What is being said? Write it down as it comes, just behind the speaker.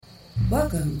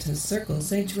Welcome to Circle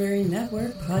Sanctuary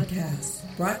Network Podcast,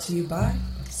 brought to you by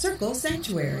Circle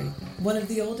Sanctuary, one of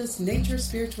the oldest nature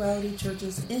spirituality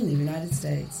churches in the United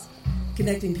States,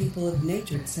 connecting people of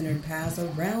nature-centered paths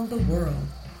around the world.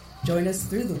 Join us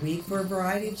through the week for a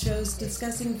variety of shows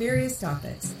discussing various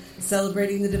topics,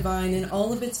 celebrating the divine in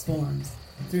all of its forms,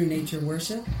 through nature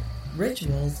worship,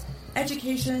 rituals,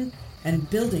 education, and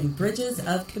building bridges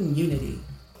of community.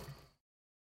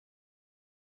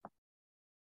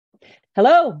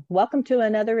 Hello, welcome to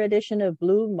another edition of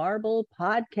Blue Marble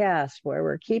Podcast, where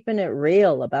we're keeping it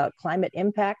real about climate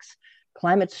impacts,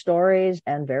 climate stories,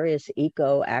 and various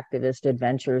eco-activist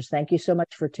adventures. Thank you so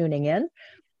much for tuning in.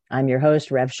 I'm your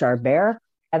host, Rev Char Bear,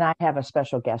 and I have a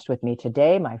special guest with me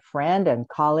today, my friend and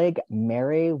colleague,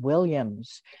 Mary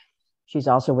Williams. She's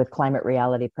also with Climate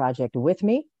Reality Project with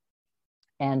me,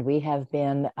 and we've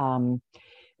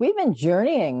been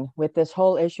journeying with this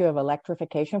whole issue of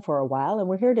electrification for a while, and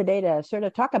we're here today to sort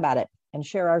of talk about it and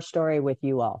share our story with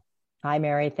you all. Hi,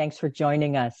 Mary. Thanks for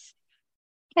joining us.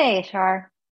 Hey,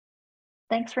 Char.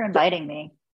 Thanks for inviting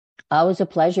me. Always a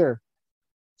pleasure.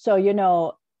 So,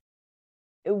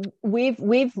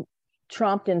 we've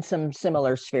tromped in some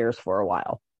similar spheres for a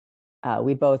while.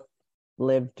 We both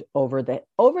lived over the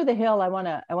hill. I want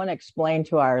to explain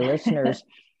to our listeners.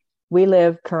 We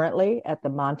live currently at the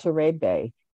Monterey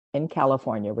Bay in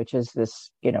California, which is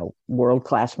this,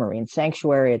 world-class marine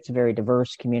sanctuary. It's a very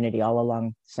diverse community all along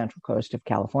the central coast of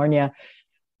California.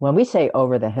 When we say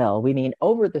over the hill, we mean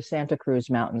over the Santa Cruz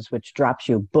Mountains, which drops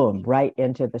you, boom, right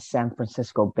into the San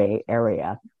Francisco Bay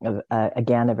Area.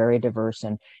 Again, a very diverse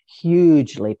and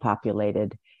hugely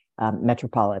populated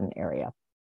metropolitan area.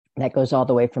 That goes all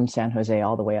the way from San Jose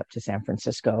all the way up to San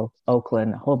Francisco,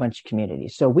 Oakland, a whole bunch of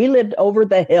communities. So we lived over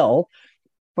the hill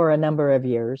for a number of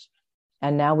years.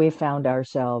 And now we found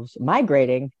ourselves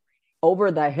migrating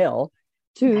over the hill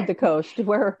to the coast,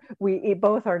 where we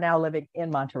both are now living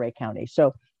in Monterey County.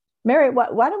 So, Mary,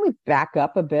 why don't we back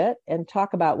up a bit and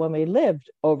talk about when we lived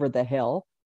over the hill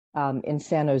in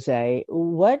San Jose?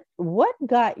 What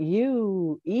got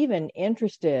you even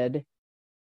interested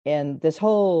in this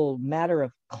whole matter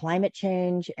of climate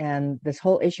change and this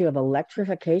whole issue of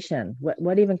electrification?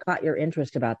 What even caught your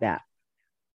interest about that?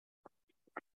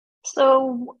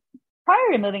 So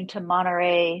prior to moving to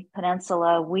Monterey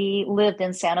Peninsula, we lived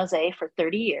in San Jose for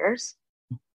 30 years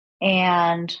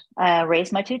and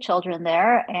raised my two children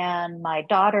there. And my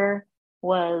daughter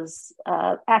was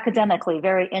academically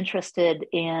very interested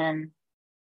in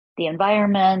the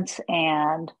environment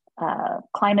and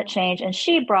climate change. And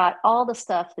she brought all the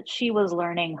stuff that she was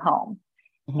learning home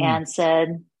and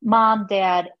said, Mom,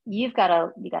 Dad, you got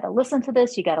to listen to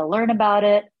this. You got to learn about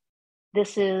it.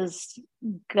 This is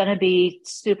going to be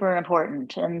super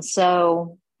important. And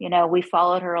so, we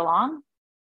followed her along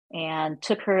and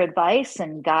took her advice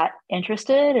and got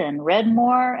interested and read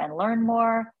more and learned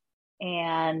more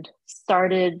and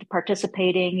started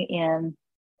participating in,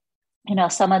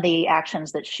 some of the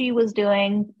actions that she was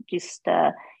doing. Just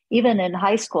even in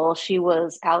high school, she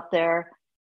was out there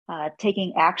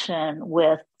taking action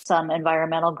with some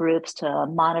environmental groups to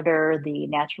monitor the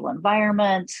natural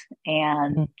environment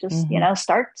and just,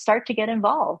 start to get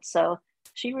involved. So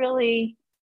she really,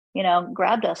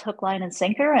 grabbed us hook, line, and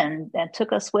sinker and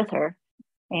took us with her.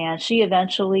 And she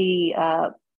eventually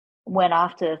went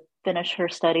off to finish her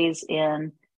studies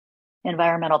in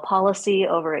environmental policy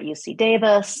over at UC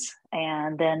Davis,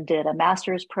 and then did a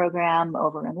master's program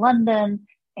over in London.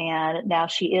 And now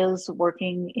she is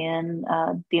working in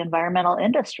the environmental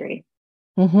industry.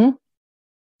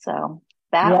 So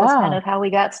that was kind of how we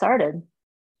got started.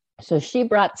 So she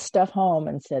brought stuff home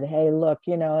and said, hey, look,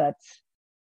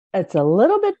 it's a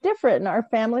little bit different in our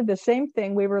family. The same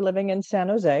thing. We were living in San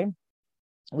Jose.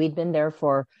 We'd been there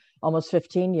for almost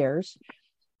 15 years.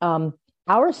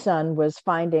 Our son was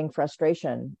finding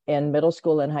frustration in middle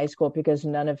school and high school because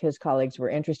none of his colleagues were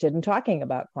interested in talking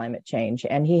about climate change.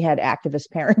 And he had activist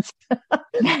parents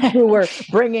who were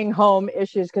bringing home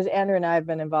issues, because Andrew and I have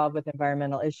been involved with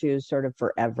environmental issues sort of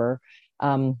forever.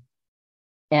 And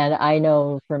I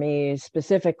know for me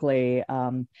specifically,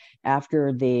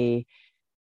 after the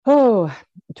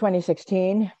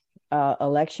 2016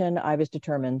 election, I was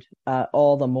determined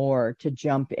all the more to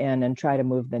jump in and try to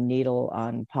move the needle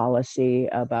on policy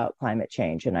about climate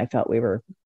change. And I felt we were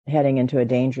heading into a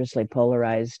dangerously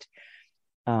polarized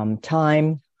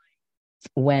time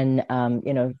when,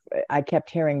 I kept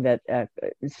hearing that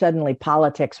suddenly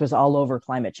politics was all over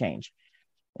climate change.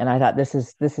 And I thought, this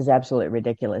is absolutely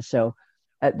ridiculous. So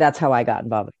that's how I got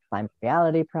involved with the Climate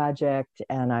Reality Project.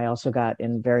 And I also got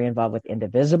very involved with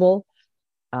Indivisible,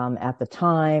 at the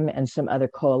time, and some other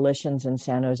coalitions in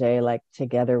San Jose, like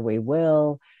Together We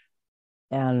Will.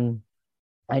 And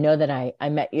I know that I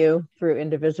met you through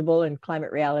Indivisible and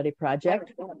Climate Reality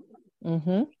Project.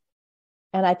 Mm-hmm.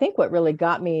 And I think what really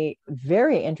got me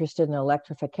very interested in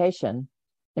electrification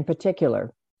in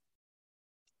particular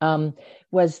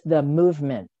was the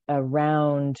movement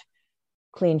around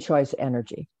clean choice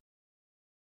energy.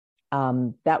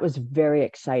 That was very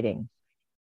exciting.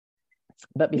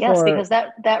 But before, yes, because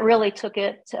that really took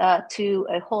it to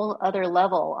a whole other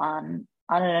level on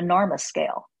an enormous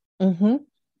scale. Mm-hmm,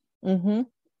 mm-hmm.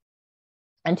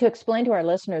 And to explain to our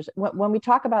listeners, when we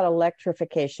talk about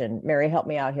electrification, Mary, help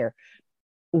me out here.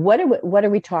 What are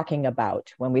we talking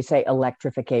about when we say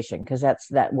electrification? Because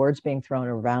that word's being thrown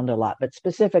around a lot. But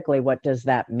specifically, what does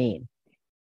that mean?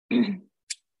 I think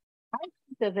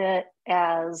of it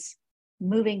as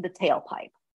moving the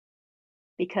tailpipe.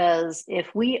 Because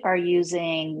if we are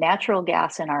using natural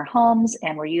gas in our homes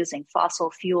and we're using fossil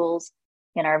fuels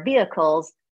in our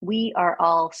vehicles, we are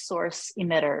all source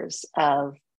emitters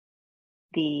of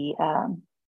the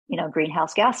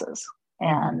greenhouse gases.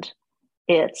 Mm-hmm. And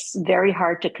it's very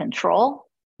hard to control.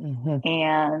 Mm-hmm.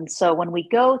 And so when we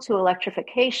go to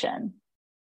electrification,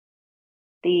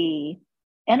 the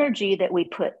energy that we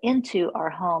put into our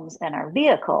homes and our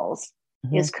vehicles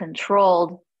mm-hmm. is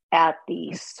controlled at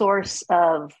the source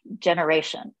of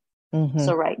generation. Mm-hmm.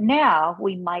 So right now,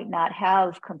 we might not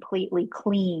have completely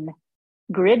clean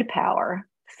grid power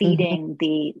feeding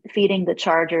mm-hmm. the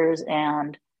chargers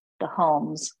and the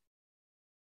homes,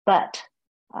 but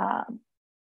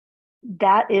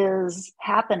that is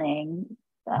happening.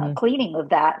 Mm-hmm. Cleaning of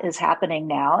that is happening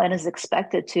now and is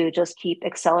expected to just keep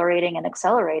accelerating and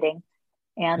accelerating.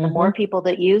 And the mm-hmm. more people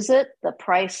that use it, the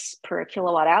price per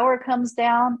kilowatt hour comes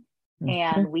down.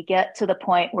 And we get to the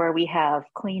point where we have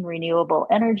clean, renewable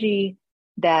energy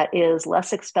that is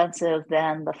less expensive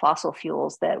than the fossil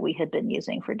fuels that we had been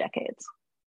using for decades.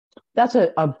 That's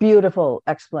a beautiful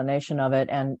explanation of it.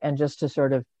 And just to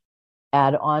sort of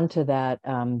add on to that,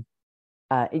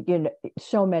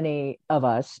 so many of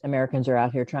us Americans are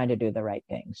out here trying to do the right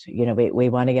things. We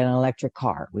want to get an electric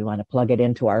car. We want to plug it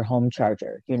into our home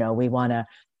charger. We want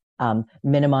to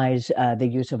minimize the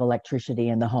use of electricity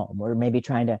in the home. We're maybe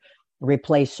trying to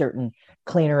replace certain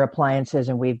cleaner appliances,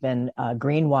 and we've been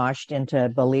greenwashed into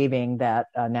believing that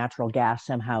natural gas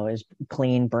somehow is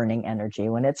clean burning energy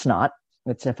when it's not.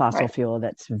 It's a fossil right. fuel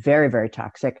that's very, very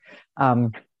toxic.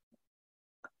 The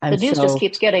news just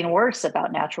keeps getting worse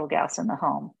about natural gas in the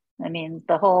home. I mean,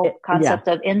 the whole concept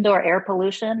of indoor air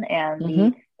pollution and mm-hmm.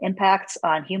 the impacts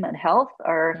on human health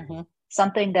are mm-hmm.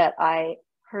 something that I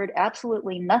heard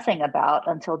absolutely nothing about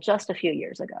until just a few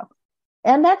years ago.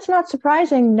 And that's not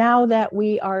surprising now that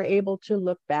we are able to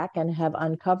look back and have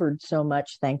uncovered so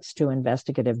much, thanks to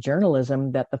investigative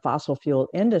journalism, that the fossil fuel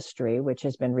industry, which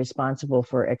has been responsible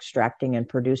for extracting and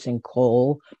producing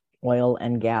coal, oil,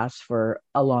 and gas for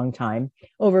a long time,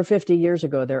 over 50 years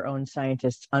ago, their own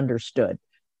scientists understood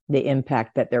the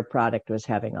impact that their product was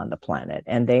having on the planet.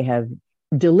 And they have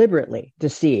deliberately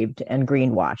deceived and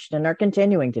greenwashed and are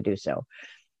continuing to do so.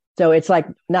 So it's like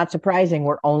not surprising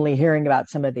we're only hearing about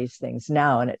some of these things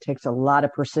now, and it takes a lot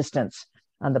of persistence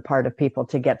on the part of people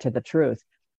to get to the truth.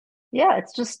 Yeah,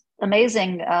 it's just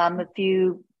amazing. If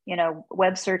you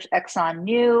web search Exxon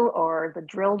New or the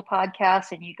Drilled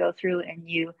podcast, and you go through and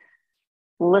you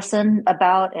listen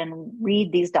about and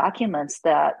read these documents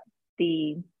that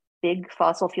the big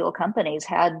fossil fuel companies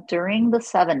had during the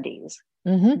 70s,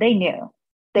 mm-hmm. they knew.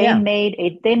 They made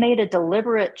a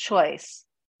deliberate choice.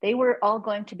 They were all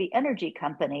going to be energy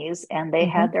companies, and they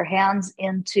mm-hmm. had their hands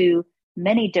into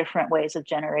many different ways of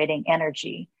generating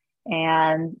energy.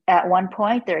 And at one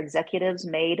point, their executives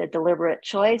made a deliberate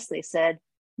choice. They said,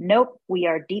 nope, we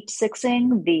are deep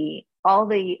sixing all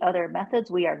the other methods.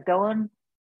 We are going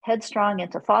headstrong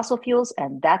into fossil fuels,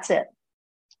 and that's it.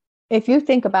 If you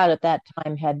think about at that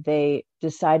time, had they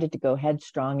decided to go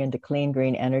headstrong into clean,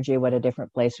 green energy, what a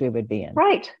different place we would be in.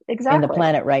 Right, exactly. In the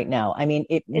planet right now. I mean,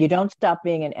 you don't stop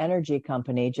being an energy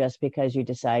company just because you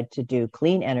decide to do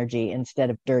clean energy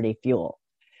instead of dirty fuel.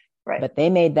 Right. But they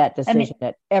made that decision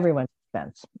at everyone's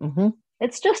expense. Mm-hmm.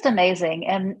 It's just amazing.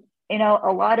 And,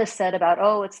 a lot is said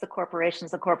about, it's the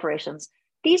corporations.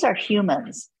 These are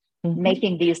humans mm-hmm.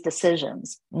 making these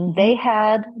decisions. Mm-hmm. They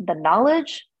had the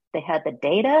knowledge, they had the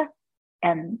data,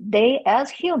 and they,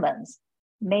 as humans,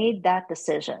 made that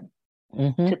decision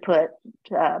mm-hmm. to put,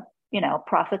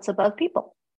 profits above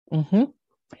people. Mm-hmm.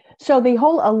 So the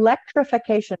whole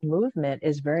electrification movement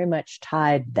is very much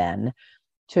tied then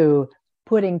to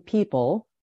putting people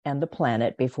and the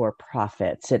planet before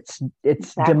profits. It's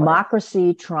exactly.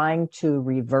 Democracy trying to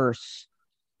reverse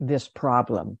this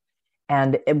problem.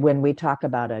 And when we talk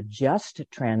about a just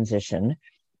transition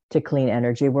to clean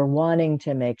energy, we're wanting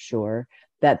to make sure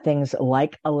that things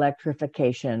like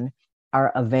electrification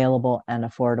are available and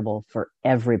affordable for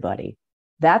everybody.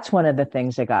 That's one of the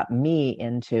things that got me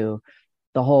into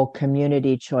the whole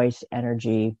community choice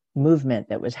energy movement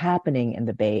that was happening in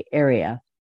the Bay Area,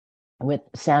 with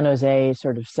San Jose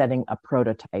sort of setting a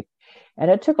prototype. And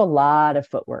it took a lot of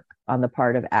footwork on the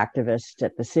part of activists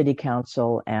at the city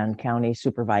council and county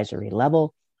supervisory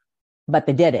level, but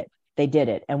they did it. They did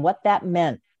it. And what that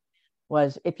meant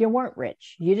was, if you weren't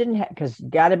rich, you didn't have, because you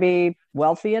got to be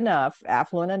wealthy enough,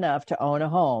 affluent enough to own a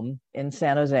home in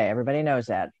San Jose. Everybody knows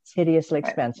that. It's hideously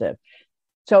expensive.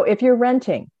 So if you're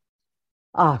renting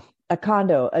a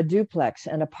condo, a duplex,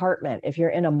 an apartment, if you're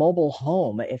in a mobile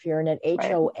home, if you're in an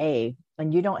HOA,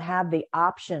 and you don't have the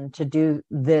option to do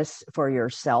this for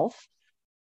yourself,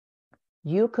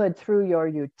 you could, through your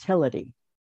utility,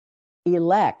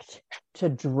 elect to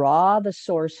draw the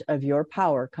source of your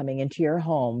power coming into your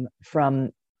home from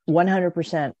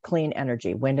 100% clean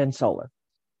energy, wind and solar.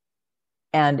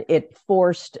 And it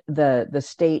forced the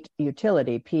state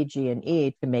utility,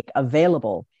 PG&E, to make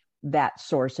available that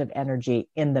source of energy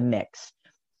in the mix.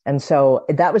 And so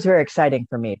that was very exciting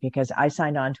for me, because I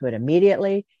signed on to it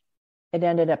immediately. It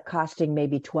ended up costing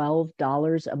maybe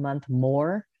 $12 a month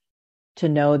more to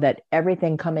know that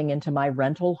everything coming into my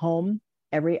rental home,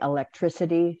 every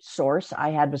electricity source I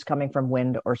had, was coming from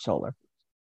wind or solar.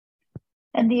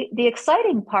 And the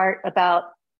exciting part about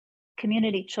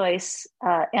community choice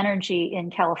energy in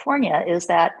California is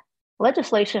that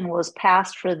legislation was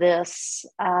passed for this,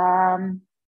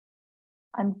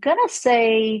 I'm going to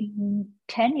say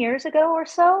 10 years ago or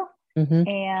so. Mm-hmm.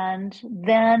 And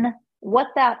then what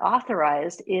that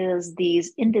authorized is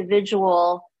these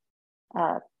individual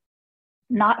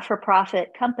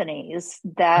not-for-profit companies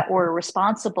that were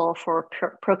responsible for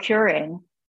procuring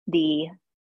the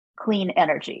clean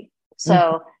energy.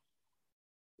 So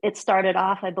it started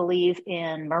off, I believe,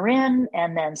 in Marin,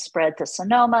 and then spread to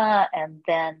Sonoma, and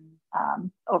then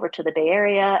over to the Bay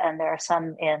Area, and there are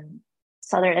some in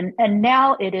Southern. And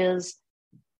now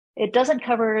it doesn't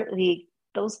cover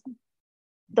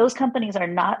those companies are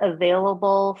not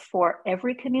available for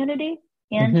every community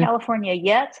in California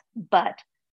yet, but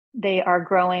they are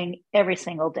growing every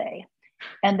single day.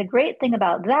 And the great thing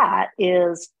about that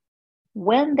is,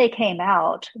 when they came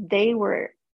out, they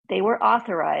were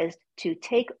authorized to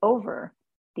take over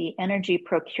the energy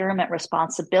procurement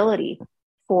responsibility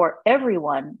for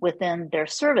everyone within their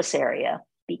service area,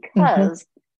 because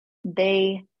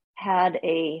they had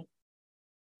a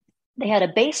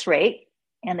base rate,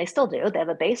 and they still do. They have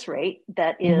a base rate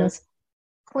that is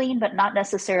clean but not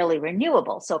necessarily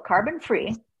renewable, so carbon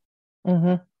free.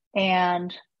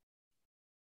 And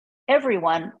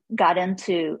everyone opted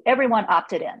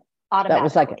in automatically. That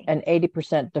was like an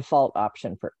 80% default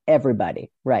option for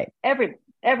everybody, right?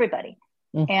 Everybody.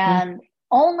 And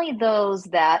only those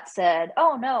that said,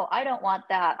 oh no, I don't want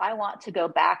that, I want to go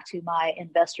back to my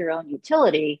investor-owned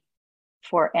utility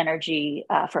for energy,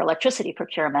 for electricity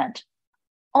procurement,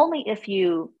 only if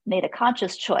you made a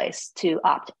conscious choice to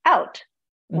opt out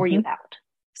were you out.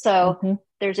 So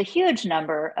there's a huge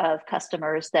number of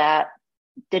customers that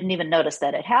didn't even notice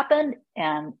that it happened,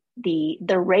 and the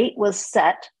rate was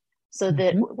set so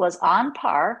that it was on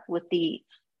par with the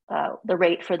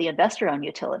rate for the investor-owned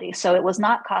utility. So it was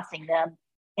not costing them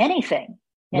anything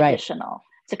additional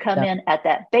to come in at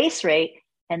that base rate,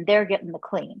 and they're getting the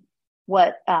clean.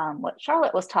 What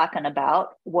Charlotte was talking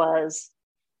about was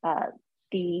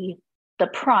the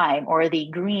prime or the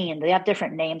green. They have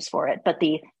different names for it, but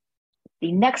the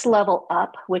next level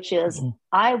up, which is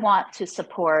I want to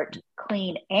support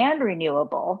clean and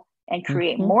renewable and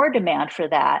create more demand for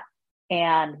that,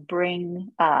 and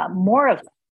bring more of it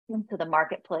into the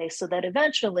marketplace, so that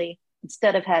eventually,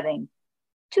 instead of having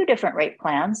two different rate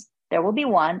plans, there will be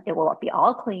one. It will be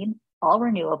all clean, all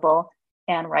renewable.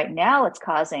 And right now it's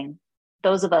causing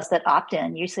those of us that opt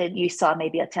in, you said you saw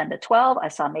maybe a 10 to 12. I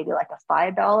saw maybe like a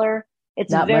 $5.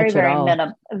 It's Not very, much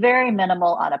very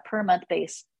minimal on a per month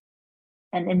base,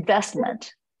 an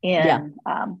investment in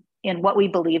what we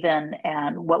believe in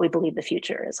and what we believe the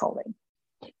future is holding.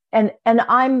 And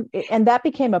that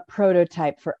became a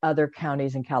prototype for other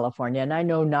counties in California. And I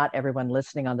know not everyone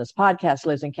listening on this podcast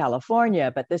lives in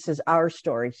California, but this is our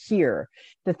story here.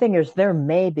 The thing is, there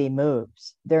may be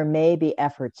moves, there may be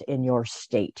efforts in your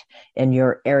state, in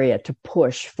your area, to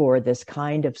push for this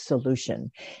kind of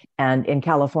solution. And in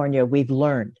California, we've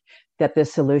learned that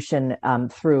this solution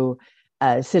through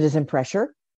citizen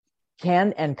pressure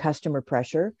and customer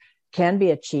pressure can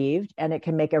be achieved and it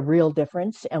can make a real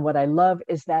difference. And what I love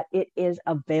is that it is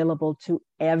available to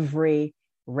every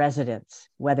residence,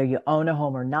 whether you own a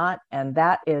home or not. And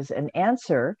that is an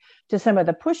answer to some of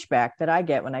the pushback that I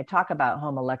get when I talk about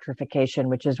home electrification,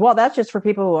 which is, well, that's just for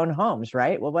people who own homes,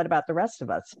 right? Well, what about the rest of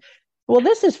us? Well,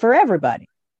 this is for everybody.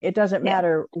 It doesn't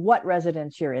matter what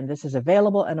residence you're in. This is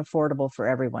available and affordable for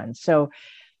everyone. So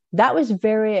that was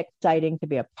very exciting to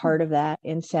be a part of that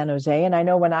in San Jose. And I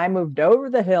know when I moved over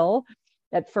the hill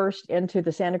at first into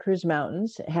the Santa Cruz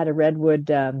Mountains, had a redwood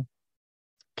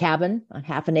cabin on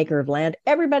half an acre of land.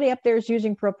 Everybody up there is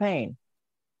using propane.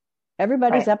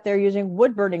 Everybody's up there using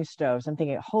wood burning stoves. I'm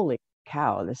thinking, holy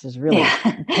cow, this is really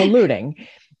polluting.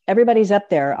 Everybody's up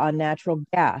there on natural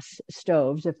gas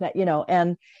stoves, if that,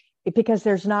 and because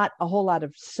there's not a whole lot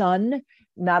of sun,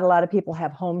 not a lot of people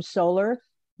have home solar.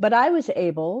 But I was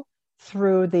able,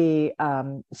 through the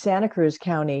Santa Cruz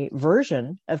County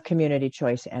version of community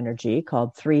choice energy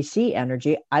called 3C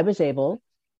Energy, I was able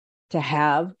to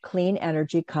have clean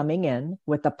energy coming in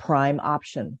with a prime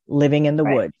option, living in the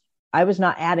woods. I was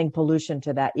not adding pollution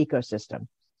to that ecosystem,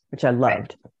 which I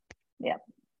loved.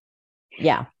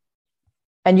 Yeah.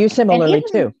 And you similarly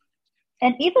too.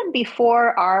 And even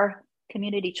before our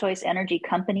community choice energy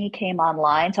company came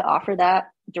online to offer that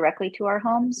directly to our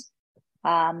homes,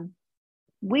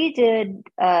 we did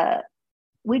a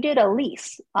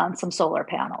lease on some solar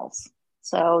panels.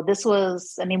 So this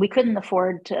was, we couldn't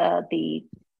afford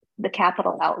the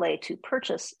capital outlay to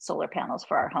purchase solar panels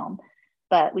for our home,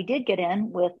 but we did get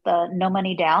in with no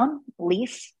money down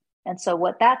lease. And so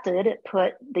what that did, it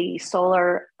put the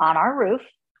solar on our roof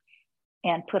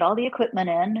and put all the equipment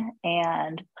in,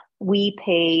 and we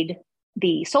paid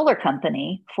the solar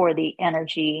company for the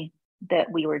energy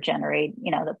that we were generating,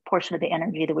 the portion of the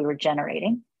energy that we were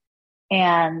generating.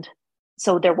 And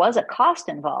so there was a cost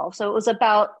involved. So it was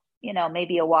about,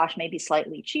 maybe a wash, maybe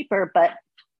slightly cheaper, but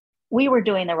we were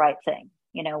doing the right thing.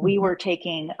 We were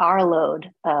taking our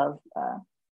load of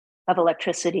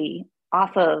electricity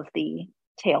off of the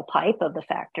tailpipe of the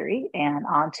factory and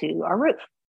onto our roof.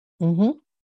 Mm-hmm.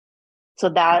 So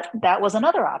that was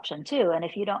another option too. And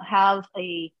if you don't have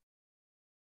an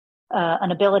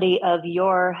ability of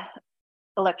your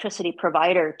electricity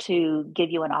provider to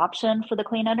give you an option for the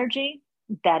clean energy,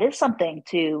 that is something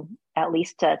to at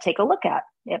least take a look at.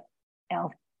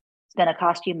 It's going to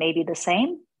cost you maybe the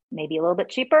same, maybe a little bit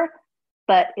cheaper,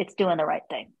 but it's doing the right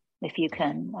thing if you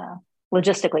can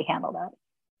logistically handle that.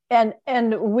 And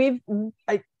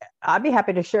I'd be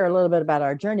happy to share a little bit about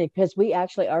our journey, because we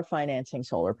actually are financing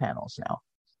solar panels now.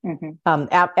 Mm-hmm.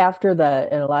 After and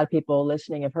a lot of people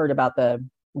listening have heard about the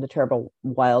terrible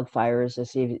wildfires, the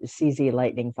CZ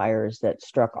lightning fires that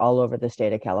struck all over the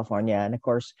state of California. And of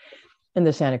course, in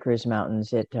the Santa Cruz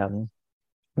Mountains, it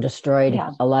destroyed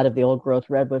a lot of the old growth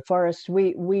redwood forests.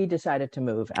 We decided to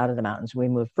move out of the mountains. We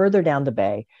moved further down the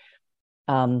bay.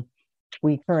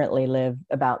 We currently live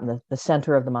about in the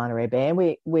center of the Monterey Bay, and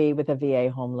we with a VA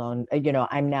home loan,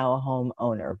 I'm now a home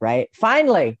owner, right?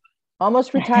 Finally,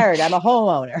 almost retired. I'm a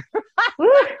homeowner.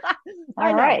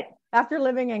 All right. After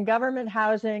living in government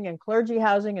housing and clergy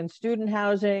housing and student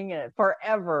housing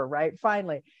forever, right?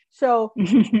 Finally. So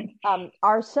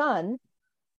our son,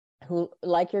 who,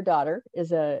 like your daughter,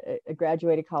 is a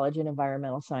graduated college in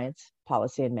environmental science,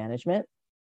 policy and management.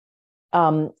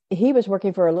 He was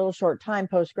working for a little short time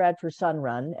post-grad for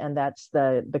Sunrun, and that's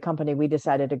the company we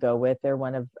decided to go with. They're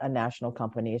one of a national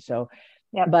company. So,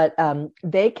 but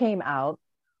they came out.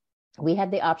 We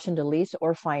had the option to lease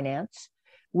or finance.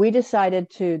 We decided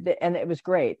and it was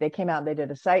great. They came out, they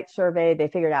did a site survey. They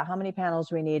figured out how many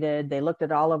panels we needed. They looked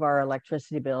at all of our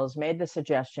electricity bills, made the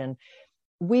suggestion.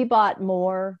 We bought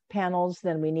more panels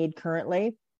than we need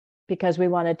currently, because we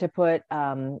wanted to put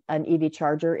an EV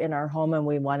charger in our home, and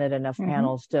we wanted enough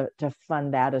panels to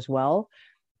fund that as well.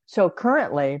 So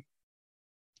currently,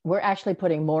 we're actually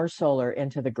putting more solar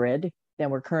into the grid than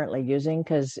we're currently using,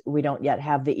 because we don't yet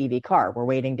have the EV car. We're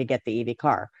waiting to get the EV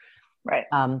car. Right.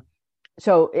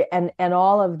 So, and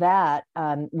all of that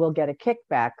will get a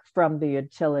kickback from the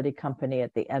utility company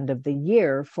at the end of the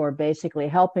year for basically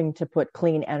helping to put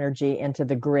clean energy into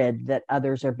the grid that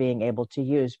others are being able to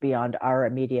use beyond our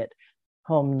immediate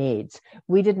home needs.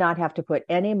 We did not have to put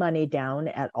any money down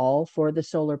at all for the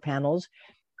solar panels.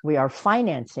 We are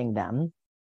financing them.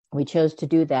 We chose to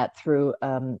do that through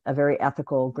a very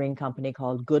ethical green company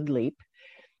called Good Leap.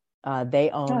 They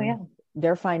own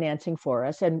their financing for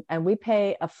us, and we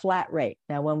pay a flat rate.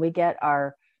 Now, when we get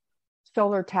our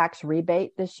solar tax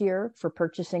rebate this year for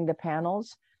purchasing the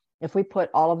panels, if we put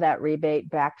all of that rebate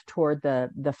back toward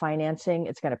the financing,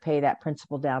 it's going to pay that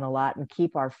principal down a lot and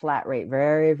keep our flat rate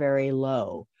very, very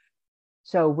low.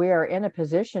 So we're in a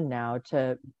position now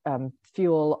to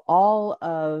fuel all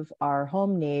of our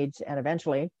home needs and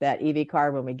eventually that EV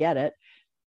car when we get it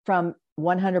from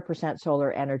 100%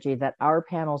 solar energy that our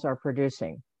panels are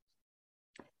producing.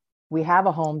 We have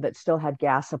a home that still had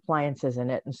gas appliances in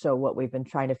it. And so what we've been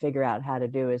trying to figure out how to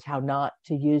do is how not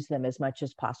to use them as much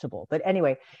as possible. But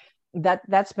anyway,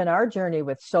 that's been our journey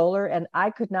with solar. And I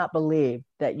could not believe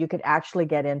that you could actually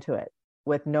get into it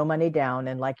with no money down.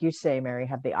 And like you say, Mary,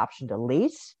 have the option to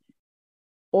lease,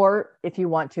 or if you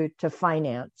want to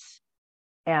finance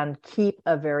and keep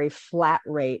a very flat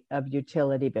rate of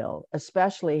utility bill,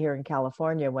 especially here in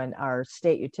California when our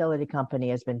state utility company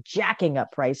has been jacking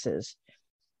up prices.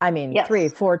 I mean, Yes.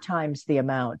 3-4 times the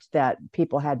amount that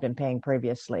people had been paying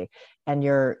previously. And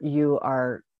you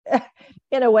are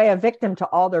in a way a victim to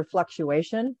all their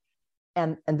fluctuation.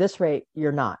 And this rate,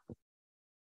 you're not.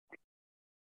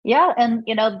 Yeah. And,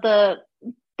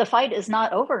 the fight is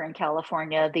not over in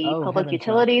California. The Public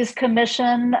Utilities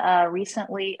Commission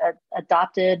recently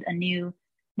adopted a new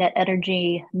net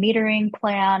energy metering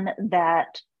plan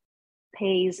that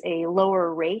pays a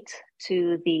lower rate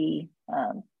to the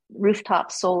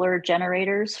rooftop solar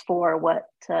generators for what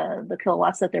the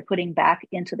kilowatts that they're putting back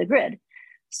into the grid.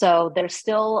 So there's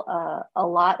still a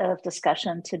lot of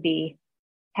discussion to be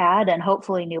had, and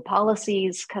hopefully new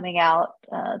policies coming out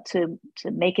to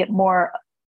make it more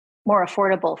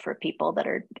affordable for people that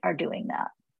are doing that.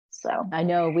 So I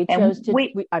know we chose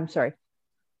to. I'm sorry.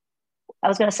 I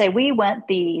was going to say we went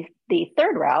the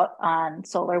third route on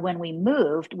solar. When we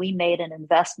moved, we made an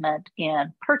investment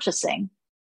in purchasing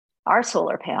our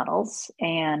solar panels,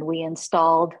 and we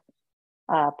installed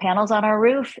panels on our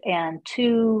roof and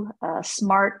 2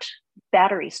 smart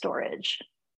battery storage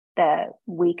that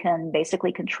we can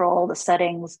basically control the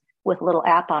settings with a little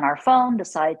app on our phone,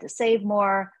 decide to save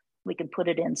more. We can put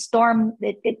it in storm.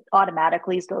 It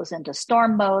automatically goes into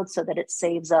storm mode so that it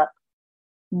saves up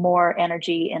more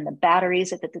energy in the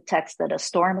batteries if it detects that a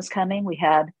storm is coming. We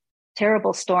had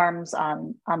terrible storms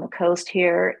on the coast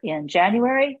here in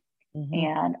January. Mm-hmm.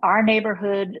 And our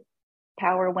neighborhood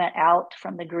power went out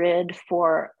from the grid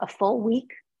for a full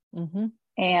week. Mm-hmm.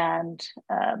 And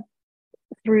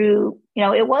through,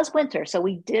 it was winter. So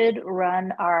we did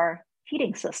run our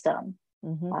heating system.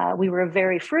 Mm-hmm. We were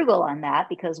very frugal on that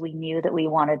because we knew that we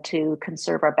wanted to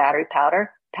conserve our battery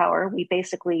power. We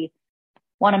basically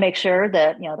want to make sure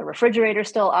that, the refrigerator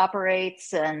still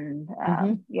operates and,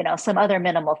 mm-hmm. Some other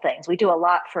minimal things. We do a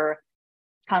lot for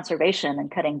conservation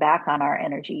and cutting back on our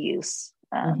energy use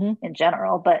mm-hmm. in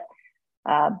general. But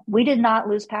we did not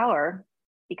lose power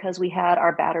because we had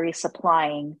our battery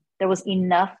supplying. There was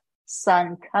enough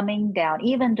sun coming down,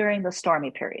 even during the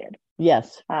stormy period.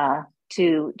 Yes.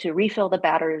 To refill the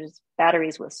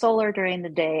batteries with solar during the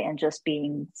day, and just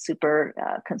being super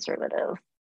conservative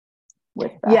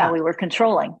with how we were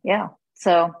controlling. Yeah.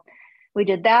 So we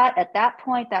did that. At that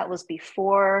point, that was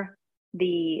before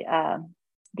the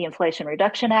Inflation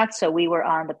Reduction Act. So we were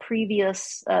on the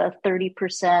previous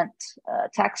 30%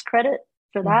 tax credit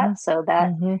for that. Mm-hmm. So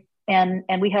that, mm-hmm.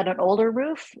 and we had an older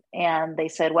roof, and they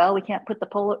said, well, we can't put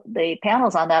the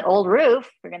panels on that old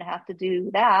roof. We're going to have to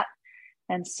do that.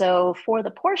 And so for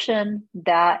the portion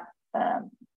that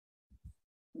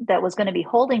was going to be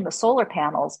holding the solar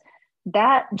panels,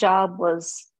 that job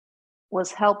was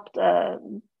helped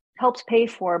pay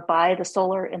for by the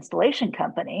solar installation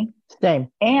company. Same.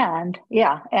 And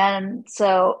when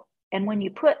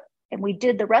we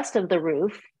did the rest of the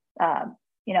roof,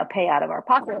 pay out of our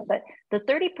pocket, but the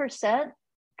 30%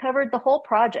 covered the whole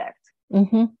project.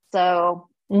 Mm-hmm. So,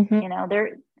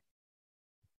 mm-hmm.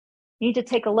 You need to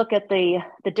take a look at the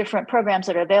different programs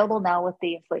that are available now with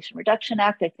the Inflation Reduction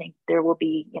Act. I think there will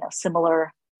be,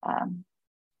 similar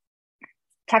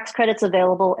tax credits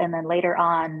available, and then later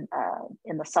on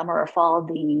in the summer or fall,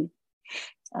 the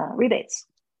rebates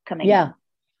coming in.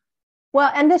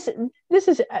 Well, and this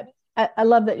is I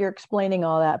love that you're explaining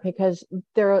all that, because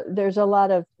there's a lot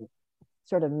of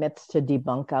sort of myths to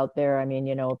debunk out there. I mean,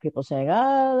 people saying,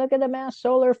 oh, look at the mass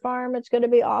solar farm, it's going to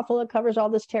be awful, it covers all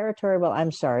this territory. Well,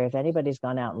 I'm sorry, if anybody's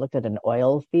gone out and looked at an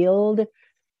oil field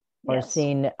or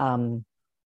seen a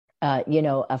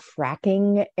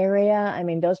fracking area, I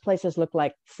mean, those places look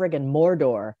like friggin'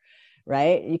 Mordor,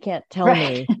 right? You can't tell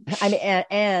me. I mean,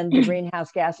 and the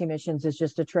greenhouse gas emissions is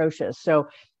just atrocious. So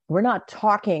we're not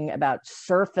talking about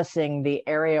surfacing the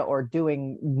area or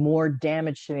doing more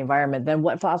damage to the environment than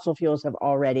what fossil fuels have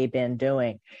already been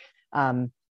doing.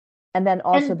 And then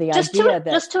also the idea that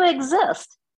just to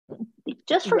exist,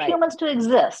 just for humans to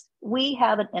exist, we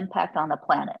have an impact on the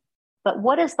planet. But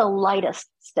what is the lightest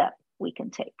step we can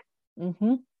take?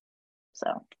 Mm-hmm.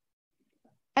 So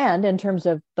And in terms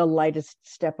of the lightest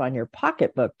step on your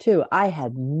pocketbook too, I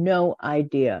had no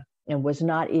idea and was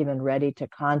not even ready to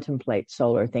contemplate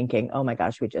solar, thinking, oh my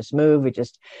gosh, we just moved, we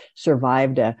just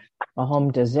survived a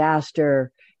home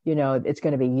disaster. It's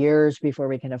going to be years before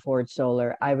we can afford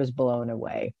solar. I was blown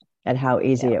away at how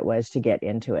easy it was to get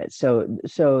into it.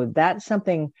 So that's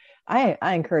something I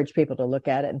encourage people to look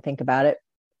at it and think about it.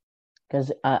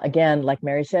 Because again, like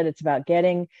Mary said, it's about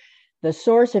getting the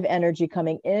source of energy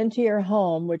coming into your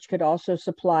home, which could also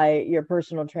supply your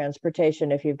personal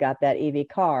transportation if you've got that EV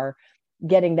car,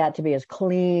 getting that to be as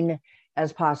clean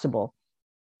as possible.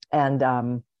 And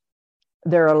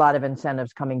there are a lot of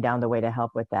incentives coming down the way to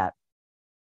help with that.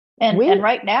 And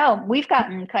right now we've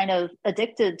gotten kind of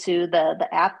addicted to the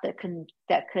app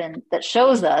that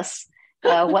shows us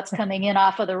what's coming in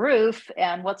off of the roof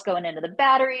and what's going into the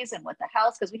batteries and what the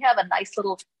house, because we have a nice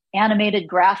little animated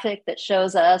graphic that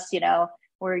shows us, we've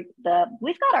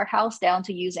got our house down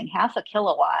to using 0.5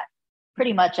 kilowatt,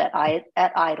 pretty much at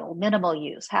idle, minimal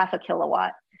use, 0.5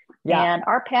 kilowatt. Yeah. And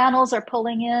our panels are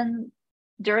pulling in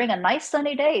during a nice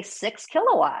sunny day, 6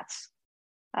 kilowatts,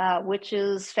 which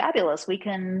is fabulous. We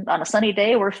can, on a sunny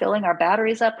day, we're filling our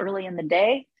batteries up early in the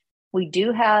day. We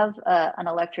do have an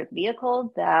electric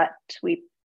vehicle that we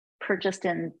purchased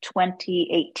in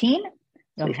 2018.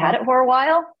 So we've had it for a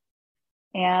while.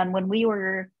 And when we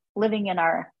were living in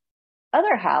our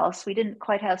other house, we didn't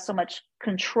quite have so much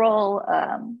control,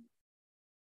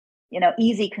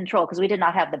 easy control, because we did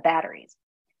not have the batteries.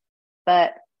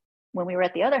 But when we were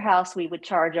at the other house, we would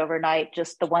charge overnight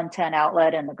just the 110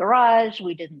 outlet in the garage.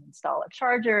 We didn't install a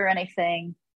charger or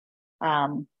anything.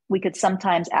 We could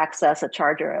sometimes access a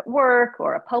charger at work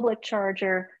or a public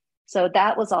charger. So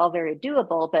that was all very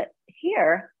doable. But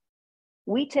here,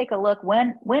 we take a look,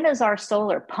 when is our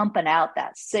solar pumping out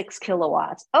that 6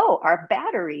 kilowatts? Oh, our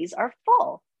batteries are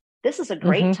full. This is a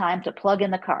great time to plug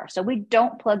in the car. So we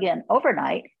don't plug in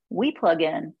overnight. We plug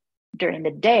in during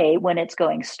the day when it's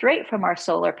going straight from our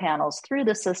solar panels through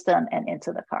the system and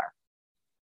into the car.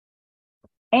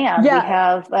 And we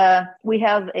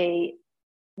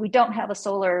don't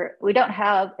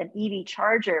have an EV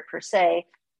charger per se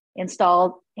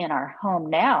installed in our home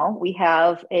now. We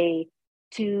have a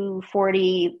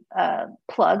 240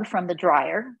 plug from the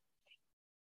dryer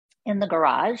in the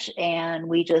garage, and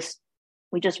we just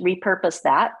repurpose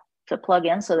that to plug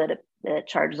in so that it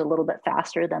charges a little bit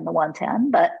faster than the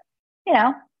 110. But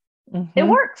it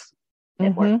works.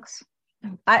 It works.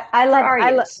 I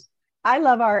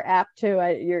love our app too.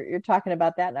 You're talking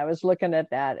about that, and I was looking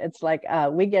at that. It's like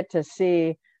we get to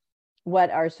see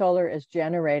what our solar is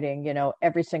generating,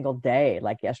 every single day.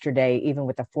 Like yesterday, even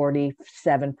with a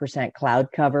 47%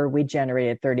 cloud cover, we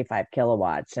generated 35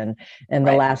 kilowatts. And in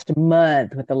the last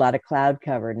month, with a lot of cloud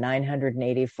cover,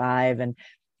 985, and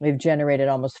we've generated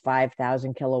almost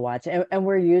 5,000 kilowatts, and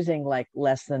we're using like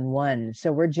less than one.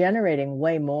 So we're generating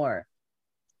way more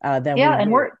than we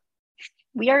and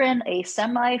we are in a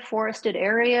semi-forested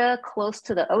area close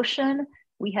to the ocean.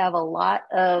 We have a lot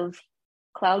of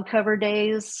cloud cover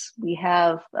days. We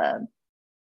have,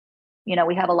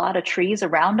 we have a lot of trees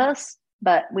around us,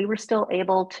 but we were still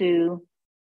able to,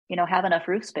 have enough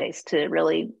roof space to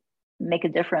really make a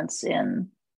difference in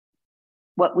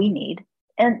what we need.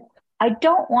 And I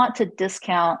don't want to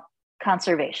discount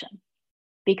conservation,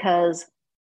 because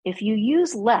if you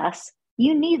use less,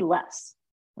 you need less.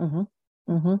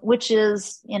 Which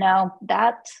is,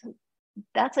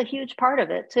 that's a huge part of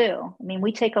it too. I mean,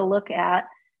 we take a look at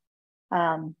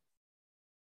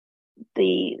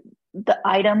the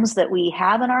items that we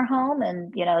have in our home,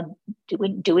 and do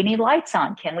we need lights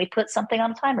on? Can we put something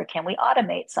on a timer? Can we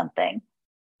automate something?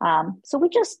 So we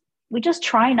just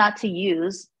try not to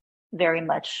use very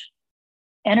much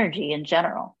energy in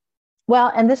general.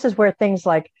 Well, and this is where things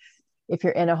like, if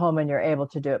you're in a home and you're able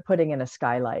to do it, putting in a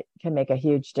skylight can make a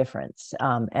huge difference.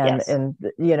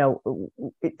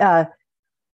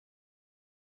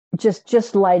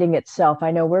 Just lighting itself.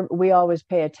 I know we always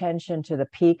pay attention to the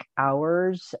peak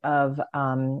hours of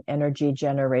energy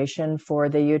generation for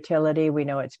the utility. We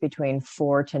know it's between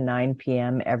 4 to 9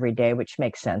 p.m. every day, which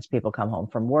makes sense. People come home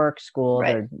from work, school,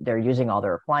 they're using all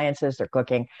their appliances, they're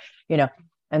cooking,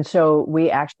 And so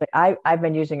I've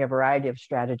been using a variety of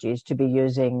strategies to be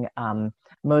using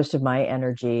most of my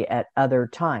energy at other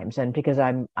times. And because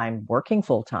I'm working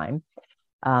full time,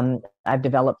 I've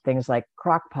developed things like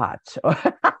crock pots,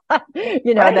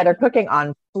 that are cooking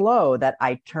on slow, that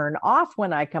I turn off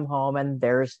when I come home, and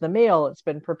there's the meal. It's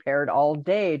been prepared all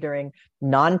day during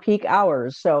non-peak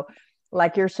hours. So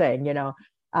like you're saying,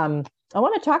 I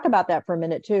want to talk about that for a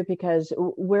minute too, because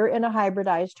we're in a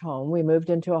hybridized home. We moved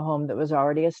into a home that was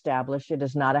already established. It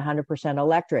is not 100%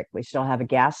 electric. We still have a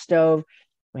gas stove.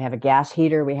 We have a gas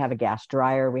heater. We have a gas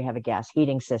dryer. We have a gas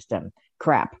heating system.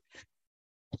 Crap.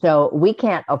 So we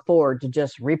can't afford to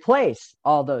just replace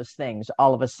all those things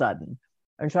all of a sudden.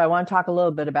 And so I want to talk a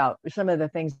little bit about some of the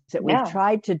things that we've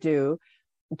tried to do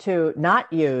to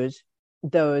not use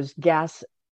those gas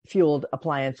fueled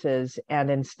appliances and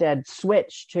instead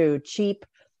switch to cheap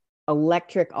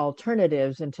electric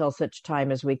alternatives until such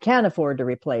time as we can afford to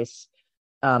replace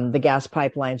the gas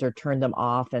pipelines or turn them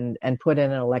off and put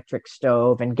in an electric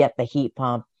stove and get the heat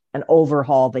pump and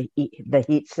overhaul the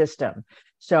heat system.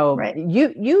 So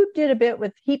you did a bit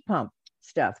with heat pump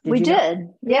stuff. We did.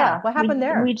 Yeah. What happened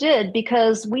there? We did,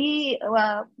 because we,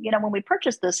 when we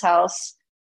purchased this house,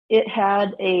 it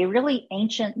had a really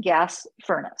ancient gas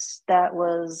furnace that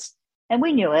was, and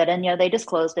we knew it, and, they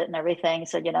disclosed it and everything,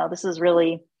 said, this is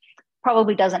really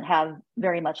probably doesn't have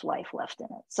very much life left in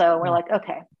it. So we're like,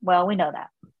 okay, well, we know that.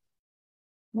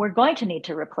 We're going to need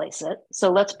to replace it.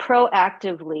 So let's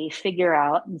proactively figure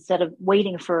out, instead of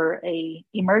waiting for a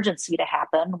emergency to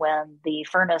happen when the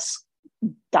furnace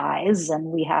dies and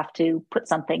we have to put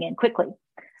something in quickly.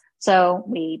 So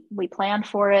we planned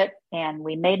for it and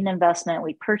we made an investment.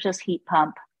 We purchased heat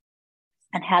pump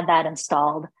and had that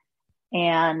installed.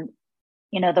 And,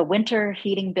 the winter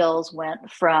heating bills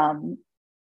went from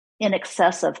in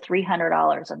excess of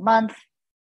 $300 a month,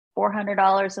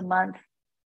 $400 a month,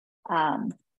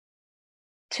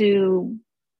 to,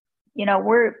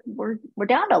 we're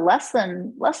down to less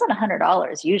than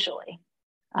 $100 usually,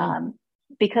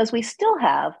 because we still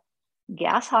have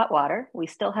gas hot water, we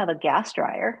still have a gas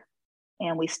dryer,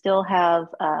 and we still have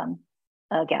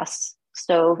a gas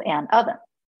stove and oven.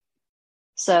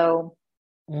 So,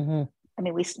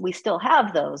 we still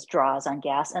have those draws on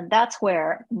gas, and that's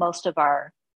where most of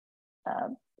our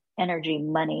energy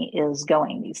money is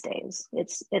going these days.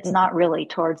 It's not really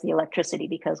towards the electricity,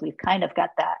 because we've kind of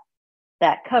got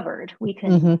that covered. We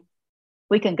can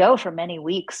go for many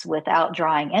weeks without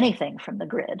drawing anything from the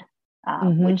grid,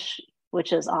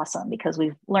 which is awesome, because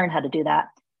we've learned how to do that.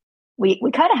 We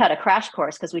kind of had a crash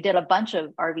course, because we did a bunch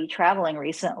of RV traveling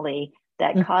recently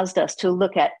that caused us to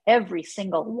look at every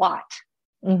single watt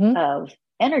of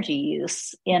energy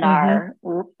use in our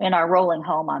rolling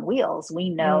home on wheels. We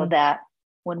know that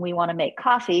when we want to make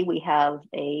coffee, we had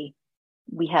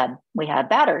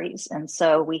batteries, and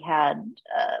so we had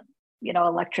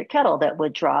electric kettle that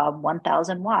would draw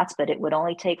 1,000 watts, but it would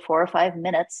only take 4 or 5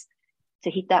 minutes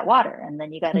to heat that water, and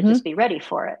then you got to just be ready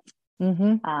for it.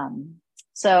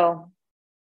 So,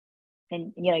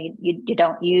 and you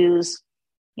don't use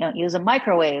a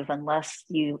microwave unless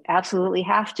you absolutely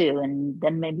have to, and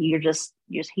then maybe you're just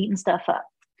heating stuff up.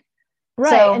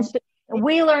 Right. So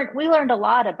we learned a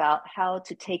lot about how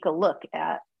to take a look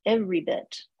at every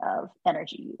bit of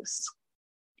energy use.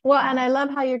 Well, and I love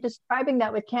how you're describing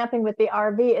that with camping with the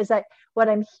RV. Is that what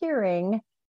I'm hearing?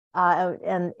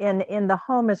 And in the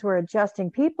home, as we're adjusting,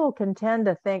 people can tend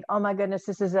to think, oh my goodness,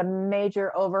 this is a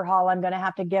major overhaul. I'm going to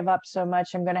have to give up so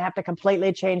much. I'm going to have to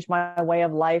completely change my way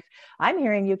of life. I'm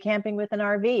hearing you camping with an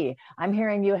RV. I'm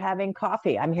hearing you having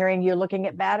coffee. I'm hearing you looking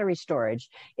at battery storage.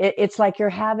 It's like you're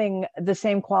having the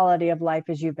same quality of life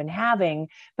as you've been having.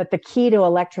 But the key to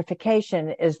electrification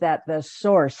is that the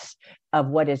source of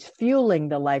what is fueling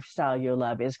the lifestyle you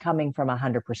love is coming from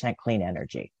 100% clean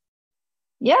energy.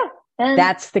 Yeah. And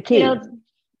that's the key.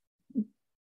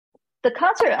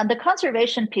 The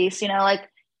conservation piece,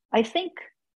 I think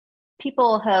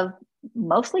people have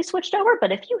mostly switched over,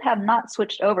 but if you have not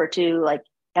switched over to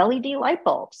LED light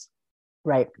bulbs,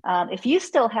 right? If you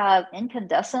still have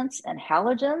incandescents and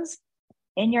halogens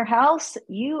in your house,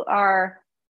 you are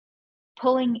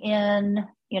pulling in,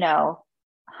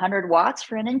 100 watts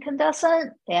for an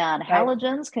incandescent, and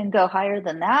halogens can go higher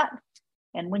than that.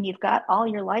 And when you've got all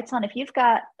your lights on, if you've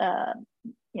got,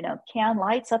 can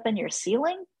lights up in your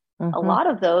ceiling, a lot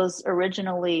of those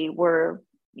originally were,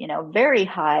 very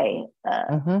high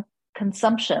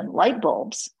consumption light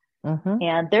bulbs.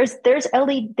 And there's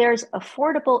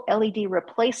affordable LED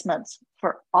replacements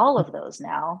for all of those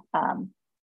now.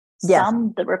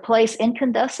 Some that replace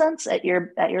incandescents at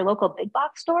your local big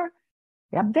box store,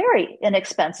 very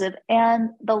inexpensive, and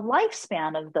the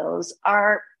lifespan of those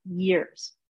are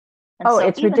years. And so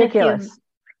it's ridiculous.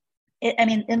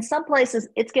 In some places,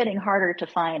 it's getting harder to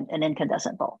find an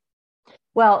incandescent bulb.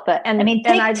 Well, but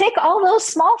take all those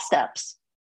small steps.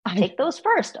 Take those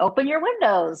first. Open your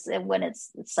windows when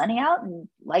it's sunny out and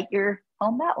light your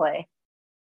home that way.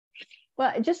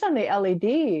 Well, just on the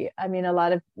LED, I mean,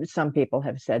 some people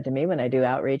have said to me when I do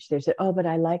outreach, they said, "Oh, but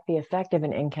I like the effect of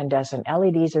an incandescent."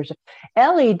 LEDs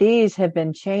have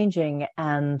been changing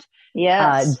and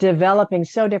Yes. developing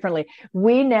so differently.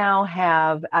 We now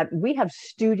have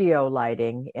studio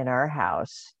lighting in our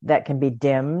house that can be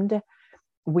dimmed.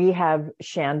 We have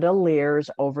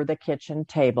chandeliers over the kitchen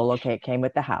table. Okay, it came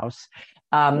with the house.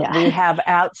 We Yeah. have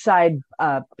outside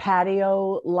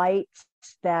patio lights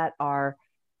that are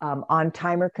on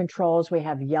timer controls. We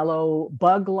have yellow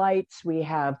bug lights. We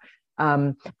have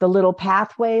the little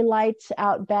pathway lights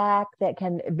out back that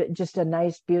can just a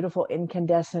nice, beautiful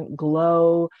incandescent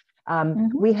glow.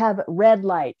 We have red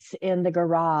lights in the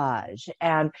garage,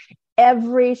 and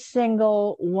every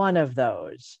single one of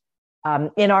those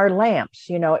in our lamps,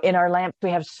 we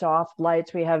have soft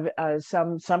lights. We have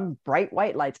some bright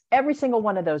white lights. Every single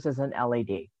one of those is an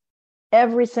LED.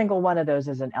 Every single one of those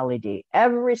is an LED.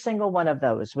 Every single one of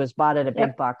those was bought at a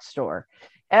big box store.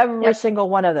 Every single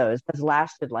one of those has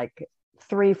lasted like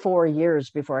 3-4 years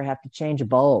before I have to change a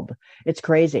bulb. It's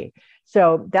crazy.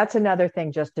 So that's another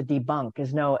thing just to debunk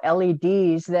is no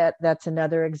LEDs. That's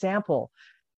another example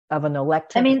of an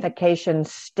electrification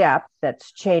step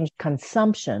that's changed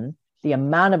consumption, the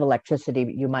amount of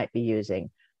electricity you might be using.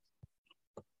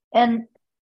 And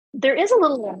there is a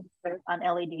little on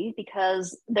LED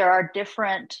because there are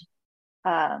different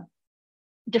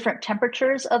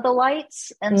temperatures of the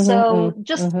lights. And so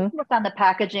just look on the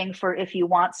packaging for if you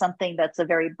want something that's a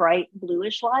very bright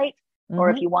bluish light, or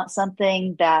if you want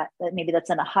something that maybe that's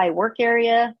in a high work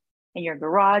area in your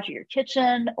garage or your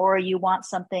kitchen, or you want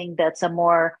something that's a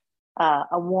more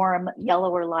a warm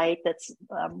yellower light that's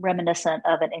reminiscent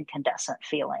of an incandescent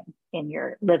feeling in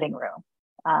your living room.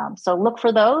 So look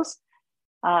for those.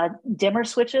 Dimmer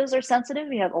switches are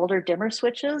sensitive. You have older dimmer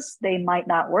switches. They might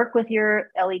not work with your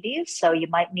LEDs. So you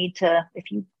might need to,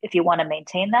 if you want to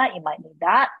maintain that, you might need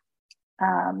that.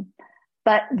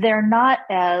 But they're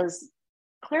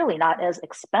clearly not as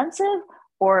expensive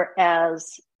or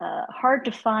as hard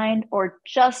to find, or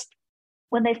just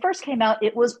when they first came out,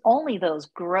 it was only those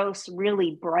gross,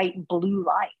 really bright blue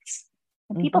lights.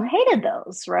 And people hated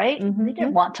those, right? They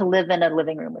didn't want to live in a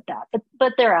living room with that,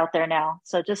 but they're out there now.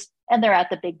 So and they're at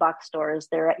the big box stores.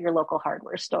 They're at your local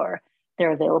hardware store.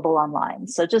 They're available online.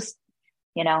 So just,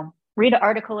 read an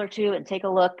article or two and take a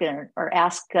look, or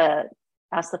ask the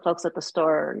folks at the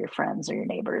store or your friends or your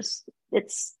neighbors.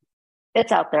 It's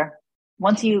out there.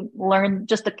 Once you learn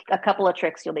just a couple of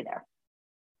tricks, you'll be there.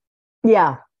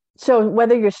 Yeah. So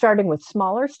whether you're starting with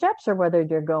smaller steps or whether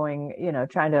you're going,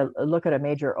 trying to look at a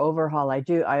major overhaul,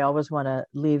 I always want to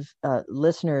leave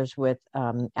listeners with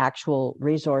actual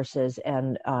resources.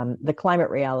 And the Climate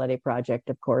Reality Project,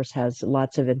 of course, has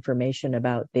lots of information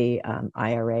about the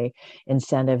IRA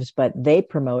incentives, but they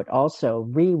promote also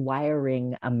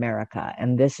Rewiring America.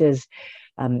 And this is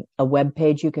a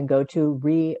webpage you can go to,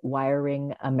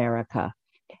 Rewiring America.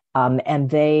 And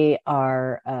they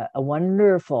are a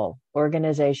wonderful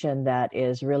organization that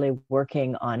is really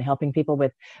working on helping people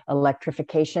with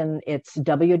electrification. It's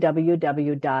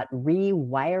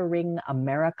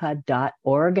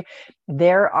www.rewiringamerica.org.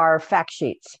 There are fact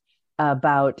sheets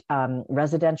about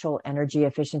residential energy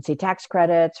efficiency tax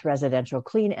credits, residential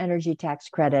clean energy tax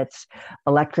credits,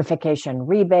 electrification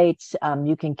rebates.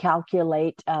 You can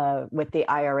calculate with the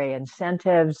IRA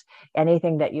incentives,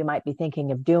 anything that you might be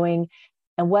thinking of doing.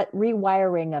 And what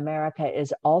Rewiring America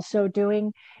is also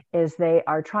doing is they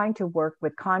are trying to work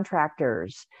with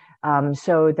contractors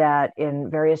so that in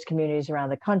various communities around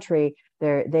the country,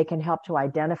 they can help to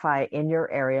identify in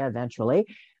your area eventually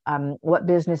what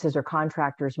businesses or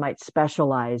contractors might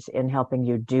specialize in helping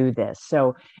you do this.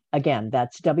 So again,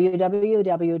 that's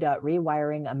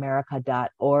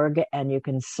www.rewiringamerica.org, and you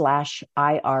can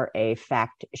 /IRA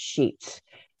fact sheets.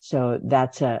 So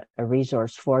that's a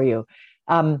resource for you.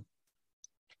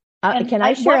 Can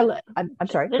I share? I'm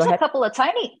sorry. There's a couple of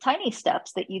tiny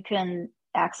steps that you can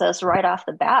access right off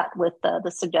the bat with the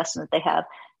suggestions that they have.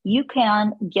 You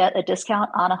can get a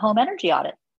discount on a home energy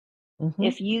audit.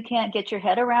 If you can't get your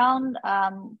head around,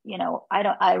 I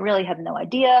really have no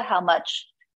idea how much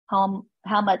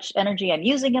energy I'm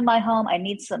using in my home. I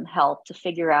need some help to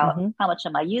figure out how much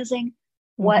am I using.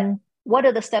 What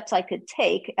are the steps I could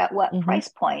take at what price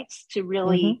points to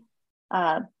really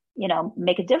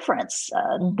make a difference.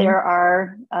 There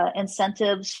are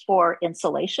incentives for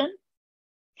insulation,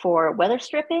 for weather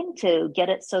stripping, to get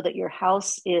it so that your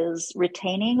house is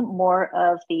retaining more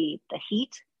of the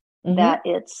heat that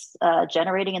it's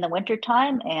generating in the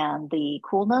wintertime, and the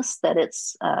coolness that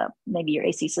it's maybe your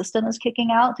AC system is kicking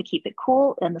out to keep it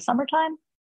cool in the summertime.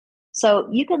 So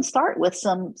you can start with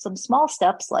some small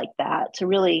steps like that to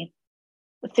really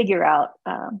figure out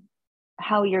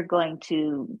how you're going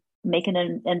to make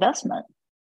an investment.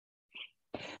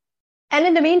 And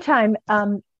in the meantime,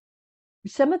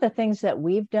 some of the things that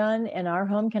we've done in our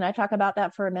home, can I talk about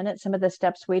that for a minute? Some of the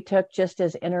steps we took just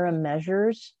as interim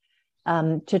measures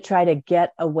to try to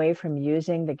get away from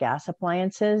using the gas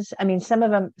appliances. I mean, some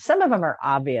of them are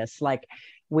obvious, like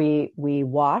we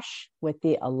wash with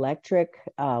the electric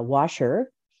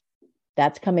washer.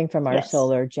 That's coming from our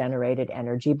solar generated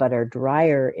energy, but our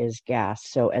dryer is gas.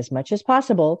 So as much as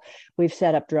possible, we've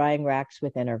set up drying racks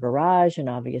within our garage and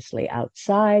obviously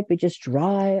outside. We just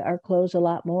dry our clothes a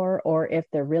lot more, or if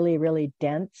they're really, really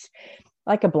dense,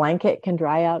 like a blanket can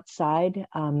dry outside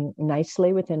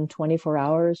nicely within 24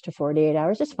 hours to 48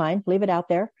 hours. It's fine. Leave it out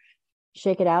there.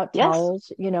 Shake it out,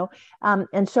 towels,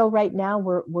 and so right now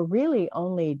we're really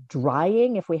only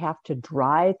drying if we have to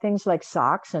dry things like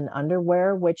socks and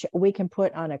underwear, which we can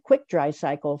put on a quick dry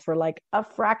cycle for like a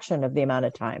fraction of the amount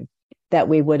of time that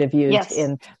we would have used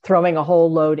in throwing a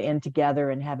whole load in together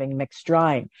and having mixed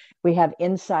drying. We have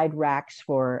inside racks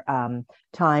for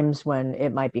times when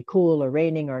it might be cool or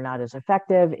raining or not as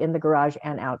effective in the garage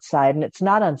and outside, and it's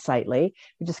not unsightly.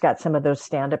 We just got some of those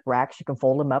stand-up racks. You can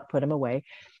fold them up, put them away.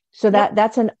 So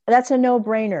that's a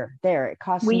no-brainer there. It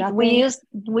costs nothing.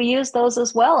 We use those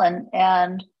as well,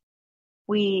 and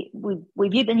we've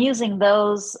been using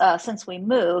those since we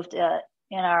moved.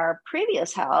 In our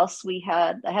previous house,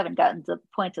 I haven't gotten to the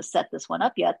point to set this one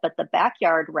up yet, but the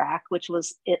backyard rack,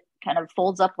 it kind of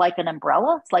folds up like an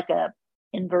umbrella. It's like a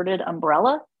inverted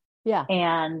umbrella. Yeah.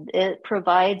 And it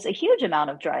provides a huge amount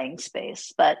of drying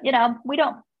space. But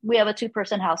we have a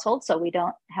 2-person household, so we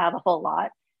don't have a whole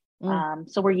lot.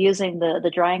 So we're using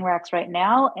the drying racks right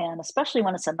now, and especially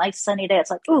when it's a nice sunny day, it's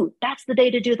like, ooh, that's the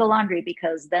day to do the laundry,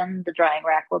 because then the drying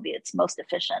rack will be its most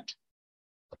efficient.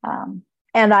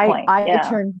 And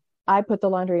I put the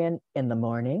laundry in the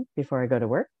morning before I go to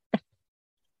work,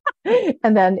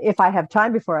 and then if I have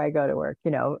time before I go to work,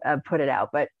 put it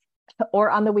out. Or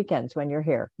on the weekends when you're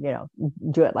here,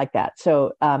 do it like that.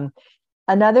 So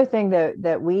another thing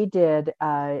that we did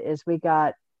is we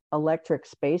got electric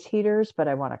space heaters, but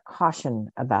I want to caution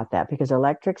about that, because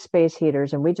electric space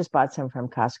heaters, and we just bought some from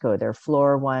Costco, they're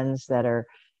floor ones that are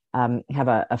have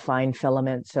a fine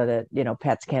filament so that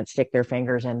pets can't stick their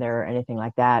fingers in there or anything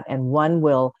like that, and one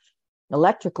will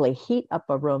electrically heat up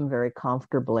a room very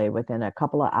comfortably within a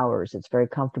couple of hours. It's very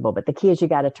comfortable, but the key is you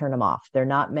got to turn them off. They're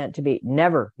not meant to be,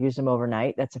 never use them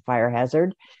overnight. That's a fire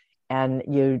hazard, and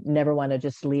you never want to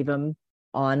just leave them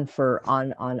on for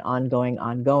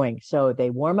ongoing. So they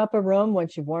warm up a room.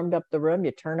 Once you've warmed up the room,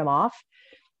 you turn them off,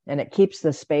 and it keeps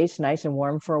the space nice and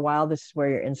warm for a while. This is where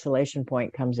your insulation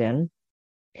point comes in.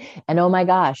 And oh my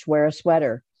gosh, wear a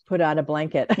sweater, put on a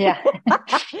blanket. Yeah.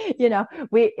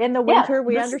 We in the winter,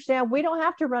 we understand we don't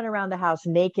have to run around the house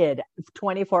naked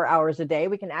 24 hours a day.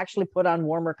 We can actually put on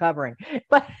warmer covering.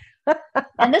 But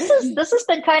and this has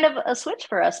been kind of a switch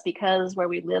for us, because where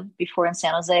we lived before in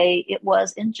San Jose, it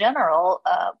was in general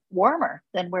warmer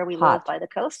than where we live by the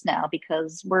coast now,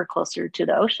 because we're closer to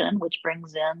the ocean, which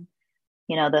brings in,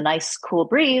 the nice cool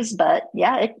breeze. But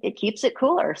yeah, it keeps it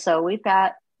cooler. So we've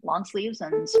got long sleeves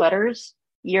and sweaters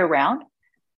year round.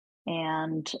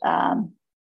 And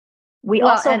we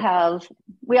also have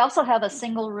a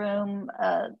single room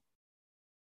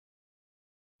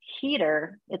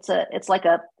heater. It's like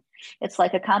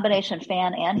a combination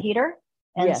fan and heater.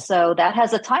 And so that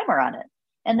has a timer on it.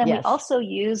 And then we also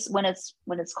use, when it's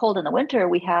cold in the winter,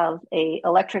 we have a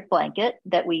electric blanket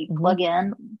that we plug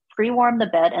in, pre-warm the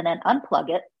bed, and then unplug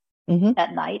it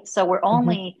at night. So we're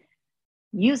only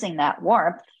using that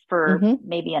warmth for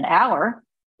maybe an hour,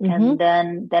 and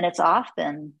then it's off,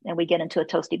 and we get into a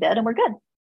toasty bed and we're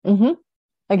good.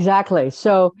 Exactly.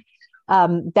 So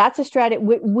that's a strategy.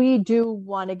 We do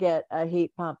want to get a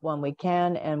heat pump when we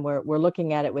can, and we're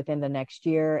looking at it within the next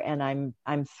year. And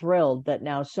I'm thrilled that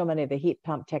now so many of the heat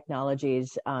pump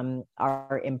technologies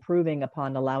are improving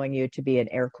upon allowing you to be an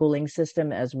air cooling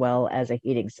system as well as a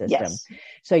heating system. Yes.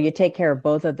 So you take care of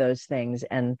both of those things.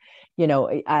 And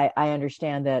I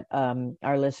understand that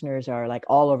our listeners are like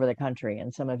all over the country,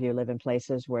 and some of you live in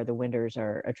places where the winters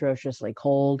are atrociously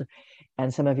cold,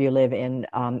 and some of you live in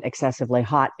excessively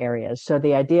hot areas. So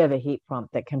the idea of a heat pump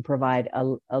that can provide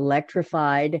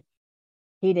electrified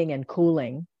heating and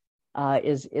cooling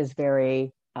is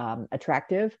very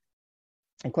attractive.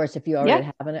 Of course, if you already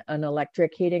have an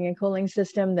electric heating and cooling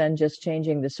system, then just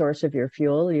changing the source of your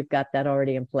fuel, you've got that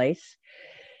already in place.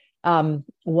 And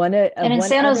in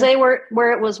San Jose,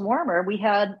 where it was warmer, we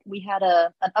had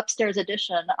an upstairs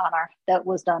addition that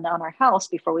was done on our house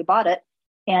before we bought it,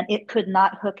 and it could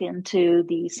not hook into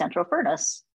the central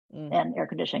furnace and air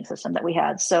conditioning system that we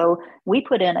had. So we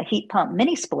put in a heat pump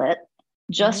mini split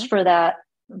just for that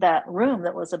room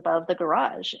that was above the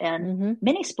garage. And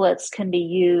mini splits can be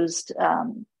used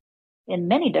in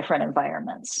many different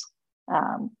environments.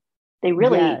 They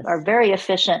really are very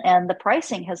efficient, and the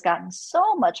pricing has gotten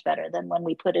so much better than when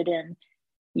we put it in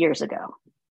years ago.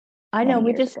 I know.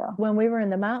 When we were in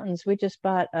the mountains, we just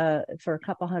bought for a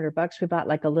couple $100, we bought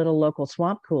like a little local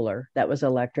swamp cooler that was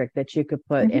electric that you could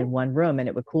put in one room, and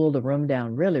it would cool the room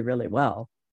down really, really well.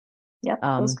 Yep,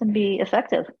 those can be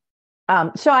effective.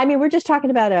 So, I mean, we're just talking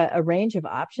about a range of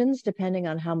options depending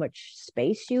on how much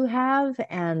space you have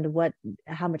and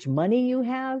how much money you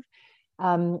have.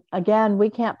 Again, we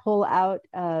can't pull out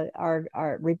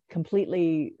we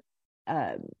completely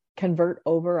convert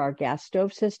over our gas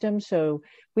stove system. So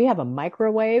we have a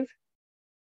microwave,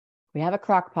 we have a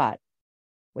crock pot,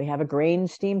 we have a grain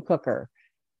steam cooker,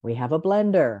 we have a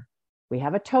blender, we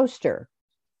have a toaster,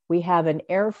 we have an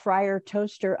air fryer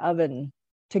toaster oven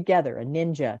together, a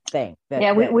Ninja thing.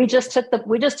 We just took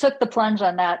the plunge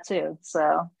on that too.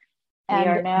 So we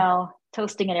are now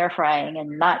toasting and air frying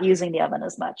and not using the oven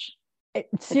as much.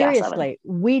 Seriously,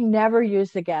 we never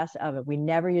use the gas oven. We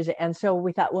never use it. And so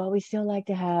we thought, well, we still like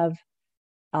to have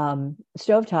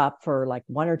stovetop for like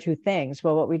one or two things.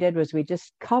 Well, what we did was we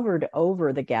just covered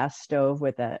over the gas stove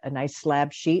with a nice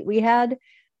slab sheet we had.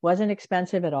 Wasn't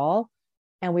expensive at all.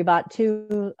 And we bought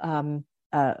two, what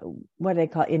do they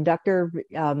call it? Inductor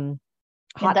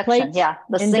hot plates? Yeah,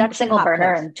 the single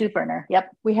burner and two burner. Yep.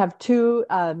 We have two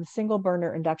single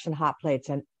burner induction hot plates,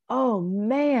 and oh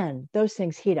man, those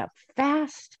things heat up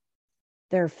fast.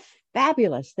 They're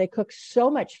fabulous. They cook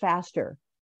so much faster.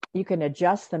 You can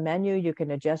adjust the menu. You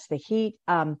can adjust the heat.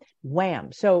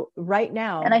 Wham. So right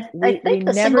now, and I think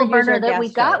the single burner that we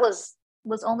got was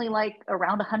only like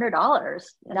around $100.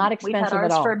 Not expensive we've had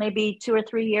ours at all. For maybe 2 or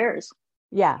 3 years.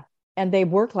 Yeah, and they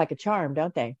work like a charm,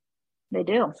 don't they? They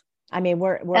do. I mean,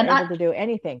 we're able to do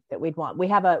anything that we'd want. We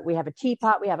have a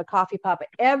teapot, we have a coffee pot, but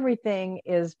everything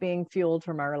is being fueled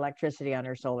from our electricity on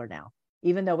our solar now,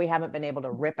 even though we haven't been able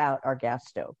to rip out our gas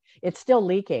stove. It's still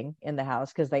leaking in the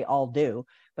house because they all do.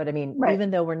 But I mean,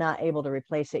 even though we're not able to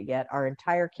replace it yet, our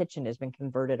entire kitchen has been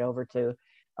converted over to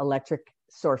electric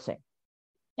sourcing.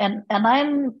 And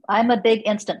I'm a big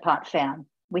Instant Pot fan.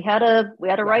 We had a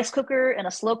rice cooker and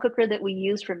a slow cooker that we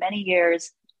used for many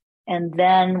years. And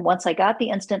then once I got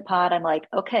the Instant Pot, I'm like,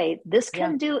 okay, this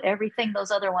can do everything those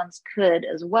other ones could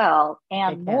as well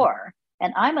and more.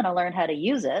 And I'm going to learn how to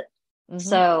use it.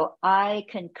 So I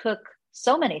can cook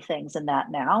so many things in that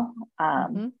now.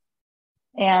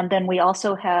 And then we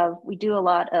also we do a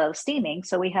lot of steaming.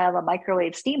 So we have a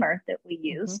microwave steamer that we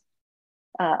use,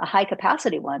 a high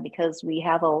capacity one, because we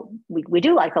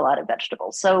do like a lot of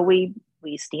vegetables. So we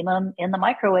steam them in the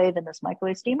microwave in this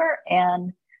microwave steamer,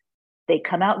 and they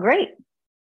come out great.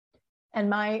 And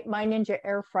my Ninja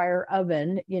air fryer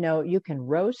oven, you can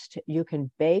roast, you can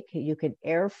bake, you can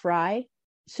air fry.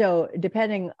 So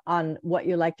depending on what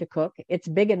you like to cook, it's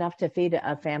big enough to feed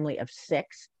a family of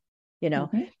 6.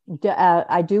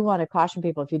 I do want to caution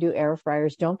people, if you do air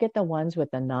fryers, don't get the ones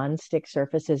with the non-stick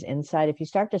surfaces inside. If you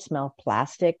start to smell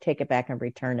plastic, take it back and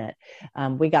return it.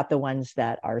 We got the ones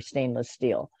that are stainless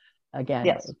steel.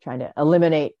 Again, trying to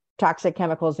eliminate toxic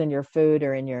chemicals in your food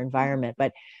or in your environment.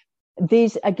 But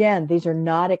these are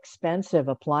not expensive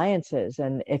appliances.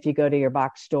 And if you go to your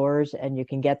box stores and you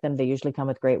can get them, they usually come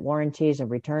with great warranties and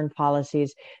return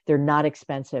policies. They're not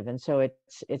expensive. And so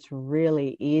it's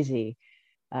really easy,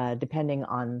 depending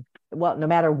on, no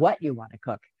matter what you want to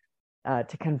cook,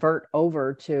 to convert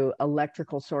over to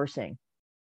electrical sourcing.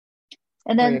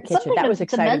 And then something that was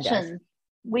exciting to mention,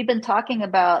 we've been talking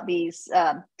about these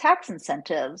tax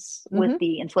incentives with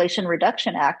the Inflation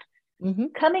Reduction Act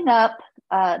coming up.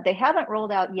 They haven't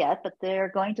rolled out yet, but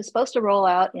they're supposed to roll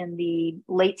out in the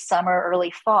late summer,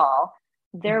 early fall.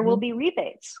 There will be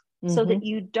rebates so that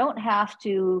you don't have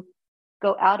to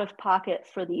go out of pocket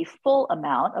for the full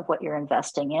amount of what you're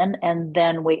investing in and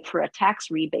then wait for a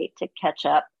tax rebate to catch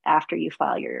up after you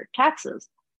file your taxes.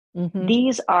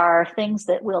 These are things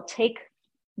that will take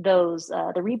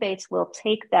the rebates will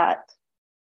take that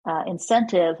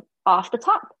incentive off the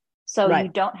top. So you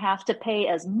don't have to pay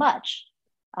as much.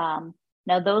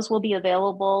 Now, those will be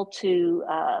available to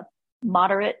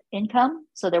moderate income.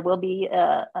 So there will be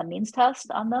a means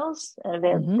test on those,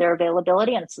 their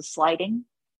availability, and it's a sliding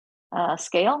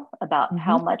scale about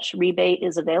how much rebate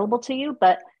is available to you.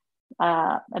 But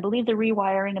I believe the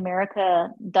Rewiring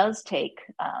America does take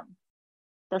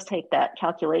that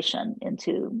calculation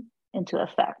into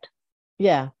effect.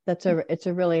 Yeah, it's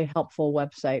a really helpful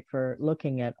website for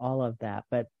looking at all of that.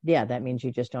 But yeah, that means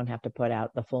you just don't have to put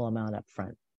out the full amount up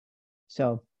front.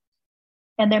 So,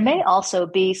 and there may also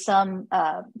be some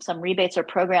rebates or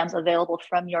programs available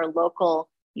from your local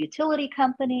utility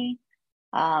company.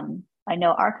 I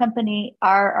know our company,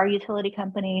 our utility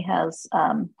company has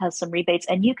some rebates,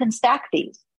 and you can stack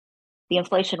these. The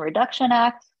Inflation Reduction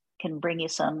Act can bring you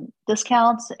some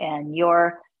discounts, and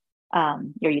your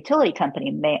utility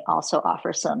company may also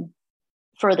offer some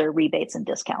further rebates and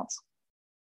discounts,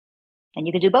 and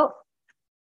you can do both.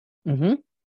 Mm-hmm.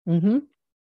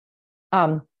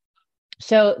 Mm-hmm.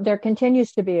 So there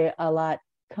continues to be a lot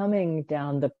coming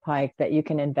down the pike that you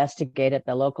can investigate at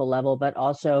the local level, but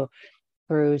also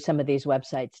through some of these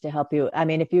websites to help you. I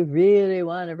mean, if you really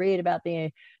want to read about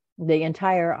the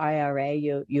entire IRA,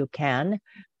 you can,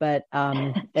 but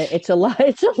it's a lot.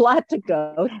 It's a lot to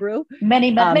go through.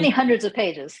 Many hundreds of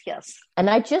pages. Yes. And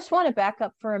I just want to back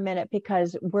up for a minute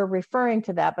because we're referring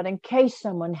to that, but in case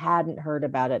someone hadn't heard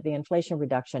about it, the Inflation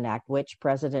Reduction Act, which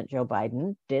President Joe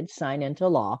Biden did sign into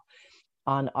law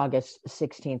on August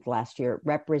 16th last year,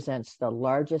 represents the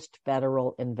largest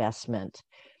federal investment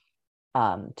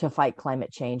to fight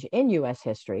climate change in U.S.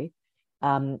 history.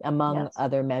 Among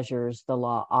other measures, the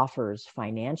law offers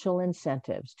financial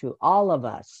incentives to all of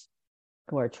us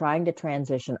who are trying to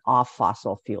transition off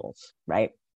fossil fuels,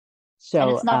 right? So,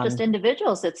 and it's not just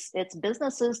individuals; it's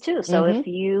businesses too. So if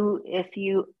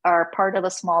you are part of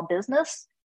a small business,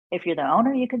 if you're the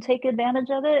owner, you can take advantage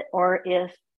of it. Or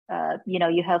if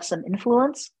you have some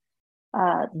influence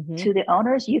to the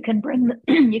owners, you can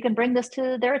bring this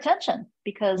to their attention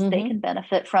because they can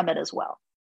benefit from it as well.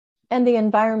 And the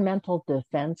Environmental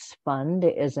Defense Fund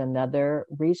is another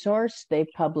resource. They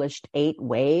published 8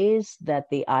 ways that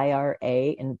the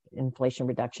IRA, Inflation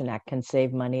Reduction Act, can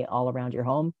save money all around your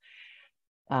home.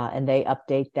 And they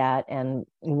update that. And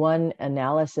one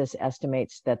analysis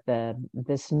estimates that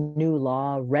this new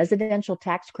law, residential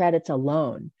tax credits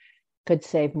alone, could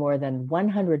save more than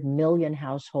 100 million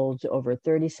households over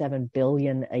 $37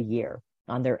 billion a year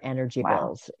on their energy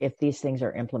bills if these things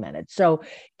are implemented. So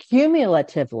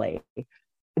cumulatively,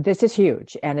 this is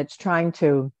huge, and it's trying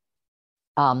to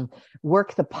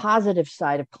work the positive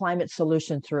side of climate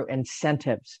solution through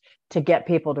incentives to get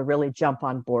people to really jump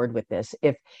on board with this.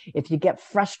 If you get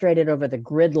frustrated over the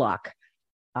gridlock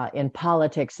in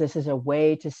politics, this is a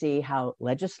way to see how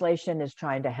legislation is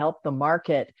trying to help the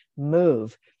market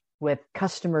move with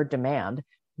customer demand,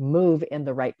 move in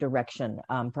the right direction,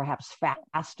 perhaps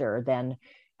faster than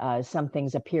some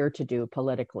things appear to do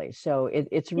politically. So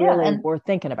it's really worth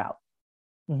thinking about.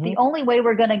 Mm-hmm. The only way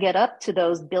we're going to get up to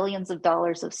those billions of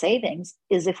dollars of savings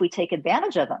is if we take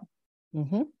advantage of them.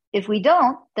 Mm-hmm. If we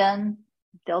don't, then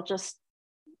they'll just,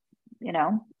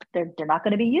 they're not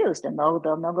going to be used, and they'll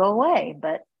go away.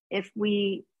 But if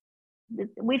we've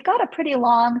got a pretty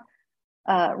long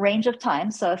range of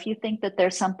time. So if you think that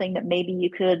there's something that maybe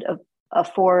you could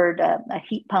afford a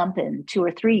heat pump in 2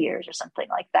 or 3 years or something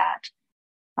like that,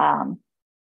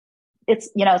 it's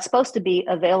supposed to be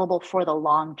available for the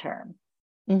long term.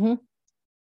 Mm-hmm.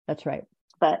 That's right.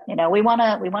 But we want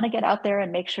to get out there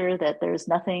and make sure that there's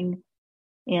nothing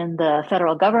in the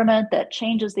federal government that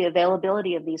changes the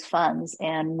availability of these funds,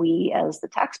 and we as the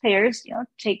taxpayers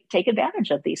take advantage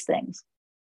of these things.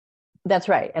 That's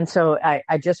right. And so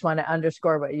I just want to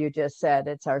underscore what you just said.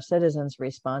 It's our citizens'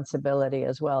 responsibility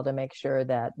as well to make sure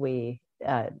that we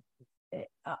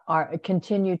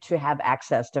continue to have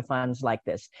access to funds like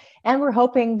this. And we're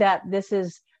hoping that this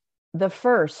is the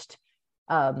first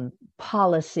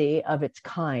policy of its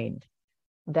kind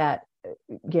that,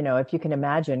 if you can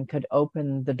imagine, could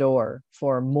open the door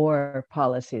for more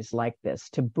policies like this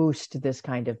to boost this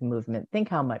kind of movement. Think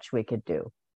how much we could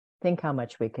do.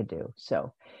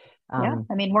 So,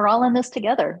 we're all in this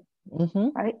together, mm-hmm,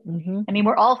 right? Mm-hmm.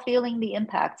 We're all feeling the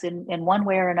impacts in one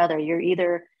way or another. You're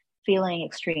either feeling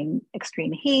extreme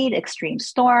heat, extreme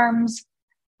storms,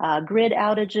 grid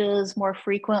outages more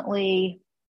frequently,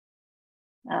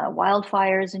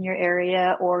 wildfires in your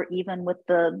area, or even with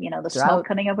the smoke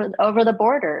coming over the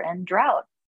border, and drought,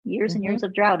 years and years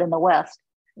of drought in the West.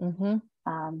 Mm-hmm.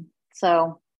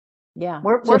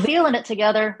 We're feeling it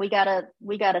together. We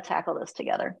gotta tackle this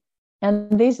together.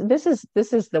 And this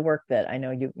is the work that I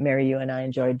know Mary, you and I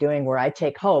enjoy doing, where I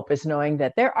take hope, is knowing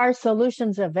that there are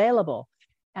solutions available.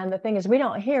 And the thing is, we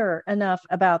don't hear enough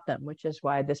about them, which is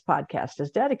why this podcast is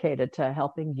dedicated to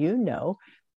helping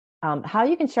how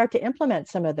you can start to implement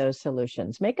some of those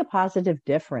solutions, make a positive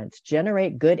difference,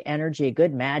 generate good energy,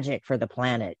 good magic for the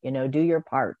planet, do your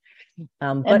part.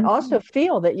 But also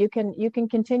feel that you can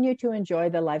continue to enjoy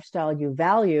the lifestyle you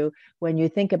value when you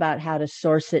think about how to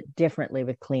source it differently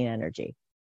with clean energy.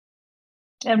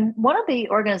 And one of the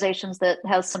organizations that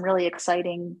has some really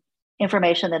exciting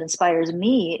information that inspires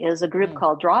me is a group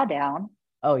called Drawdown.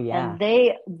 Oh, yeah. And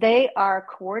they are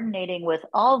coordinating with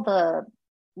all the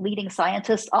leading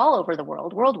scientists all over the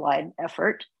world, worldwide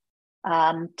effort,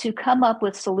 to come up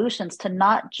with solutions to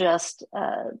not just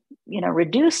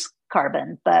reduce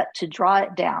carbon, but to draw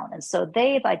it down. And so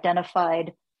they've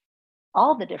identified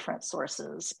all the different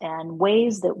sources and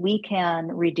ways that we can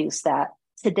reduce that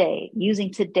today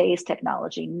using today's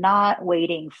technology, not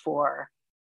waiting for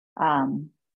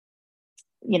some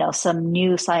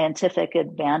new scientific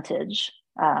advantage.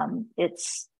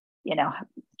 It's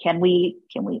can we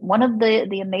one of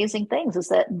the amazing things is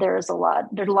that there's a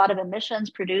lot of emissions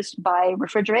produced by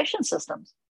refrigeration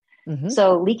systems.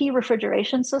 So leaky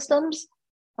refrigeration systems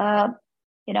are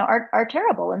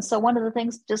terrible, and so one of the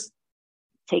things, just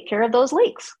take care of those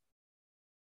leaks.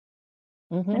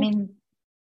 I mean,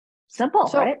 simple,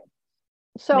 right?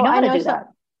 So we know I how know to do that.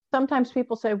 Sometimes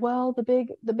people say, well,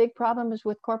 the big problem is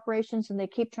with corporations, and they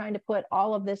keep trying to put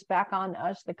all of this back on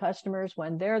us, the customers,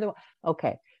 when they're the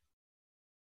okay.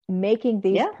 Making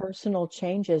these personal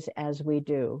changes as we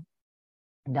do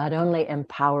not only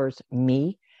empowers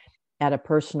me at a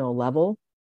personal level,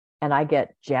 and I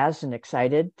get jazzed and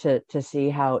excited to see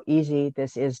how easy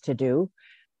this is to do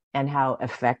and how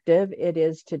effective it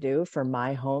is to do for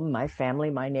my home, my family,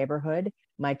 my neighborhood,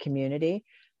 my community.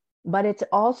 But it's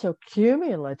also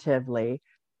cumulatively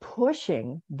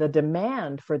pushing the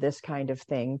demand for this kind of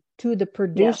thing to the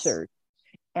producers.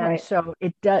 And so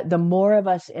the more of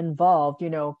us involved,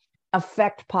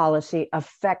 affect policy,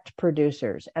 affect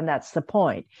producers. And that's the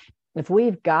point. If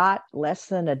we've got less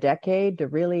than a decade to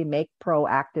really make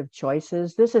proactive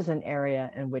choices, this is an area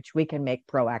in which we can make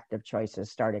proactive choices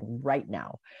starting right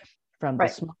now, from the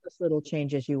smallest little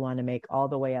changes you want to make all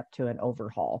the way up to an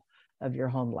overhaul of your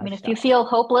home lifestyle. I mean, if you feel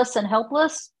hopeless and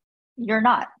helpless, you're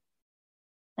not.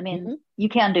 I mean, you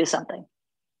can do something.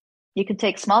 You can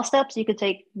take small steps, you could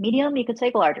take medium, you could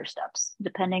take larger steps,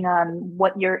 depending on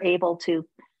what you're able to,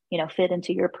 fit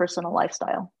into your personal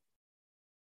lifestyle.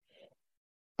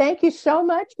 Thank you so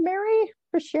much, Mary,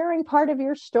 for sharing part of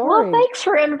your story. Well, thanks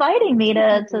for inviting me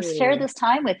to share this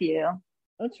time with you.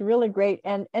 That's really great.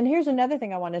 And here's another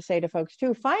thing I want to say to folks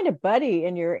too. Find a buddy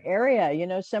in your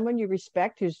area, someone you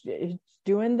respect who's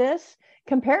doing this.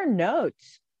 Compare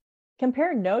notes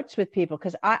with people.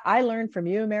 Because I learned from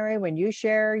you, Mary, when you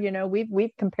share,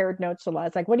 we've compared notes a lot.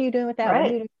 It's like, what are you doing with that? What are you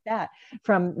doing with that?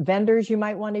 From vendors you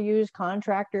might want to use,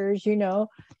 contractors,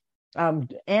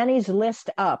 Annie's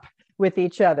list up with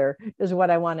each other is what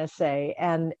I want to say,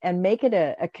 and make it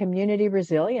a community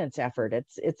resilience effort.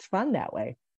 It's fun that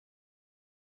way.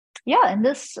 Yeah, and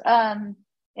this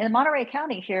in Monterey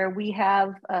County here, we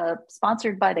have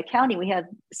sponsored by the county, we have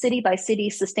city by city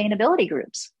sustainability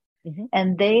groups,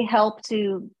 and they help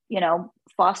to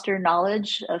foster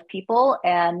knowledge of people,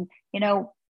 and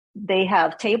they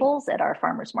have tables at our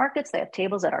farmers markets, they have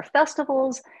tables at our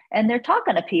festivals, and they're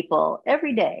talking to people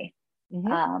every day.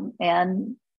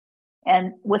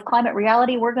 And with Climate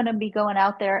Reality, we're going to be going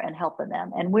out there and helping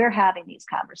them, and we're having these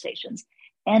conversations.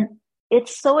 And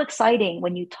it's so exciting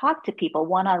when you talk to people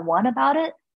one-on-one about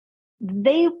it.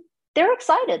 They're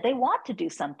excited. They want to do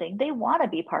something. They want to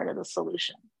be part of the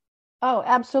solution. Oh,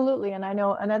 absolutely. And I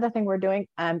know another thing we're doing,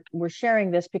 we're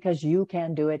sharing this because you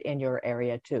can do it in your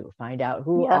area too. Find out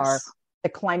who are the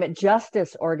climate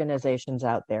justice organizations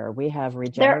out there. We have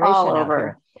Regeneration. They're all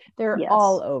over. They're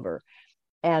all over.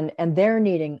 And they're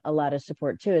needing a lot of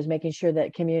support too, is making sure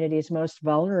that communities most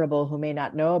vulnerable who may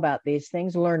not know about these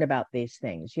things learn about these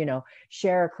things,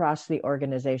 share across the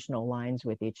organizational lines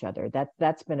with each other.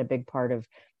 That's been a big part of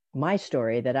my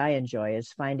story that I enjoy,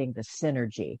 is finding the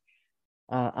synergy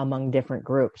among different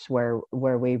groups where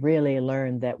we really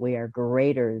learn that we are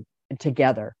greater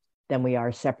together than we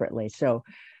are separately. So,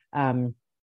 and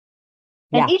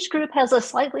each group has a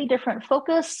slightly different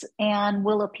focus and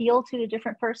will appeal to a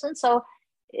different person. So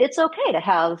it's okay to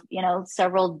have,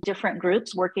 several different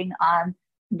groups working on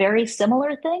very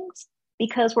similar things,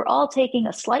 because we're all taking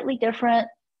a slightly different,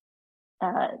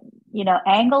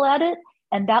 angle at it.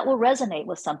 And that will resonate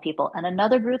with some people, and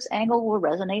another group's angle will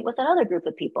resonate with another group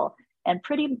of people. And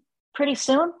pretty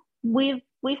soon we've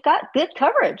got good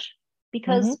coverage,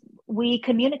 because we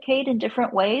communicate in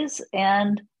different ways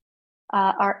and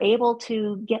are able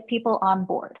to get people on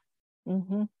board.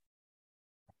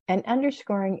 And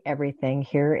underscoring everything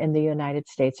here in the United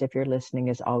States, if you're listening,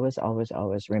 is always, always,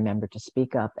 always remember to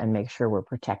speak up and make sure we're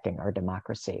protecting our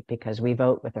democracy, because we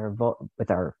vote with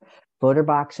our voter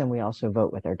box, and we also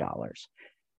vote with our dollars.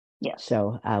 Yes.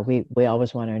 So we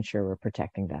always want to ensure we're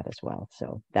protecting that as well.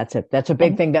 So that's a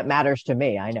big thing that matters to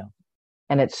me. I know,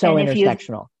 and it's so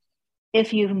intersectional.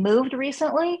 If you've moved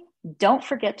recently, don't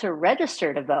forget to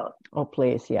register to vote. Oh,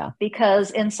 please. Yeah.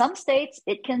 Because in some states,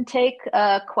 it can take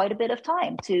quite a bit of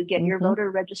time to get your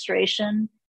voter registration.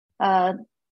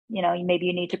 Maybe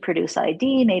you need to produce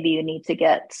ID. Maybe you need to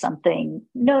get something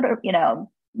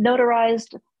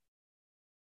notarized.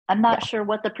 I'm not sure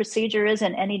what the procedure is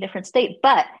in any different state,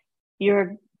 but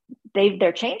they're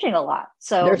changing a lot.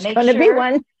 So there's going to be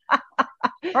one.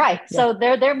 Right. Yeah. So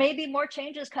there may be more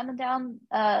changes coming down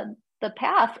the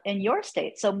path in your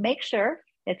state. So make sure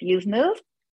if you've moved,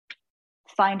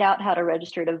 find out how to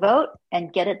register to vote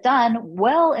and get it done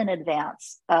well in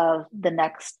advance of the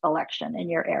next election in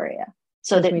your area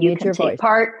so that you can take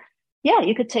part. Yeah,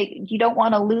 you don't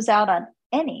want to lose out on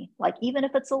any, like even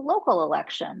if it's a local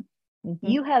election,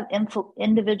 you have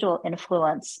individual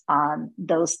influence on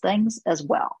those things as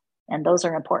well. And those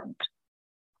are important.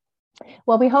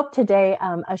 Well, we hope today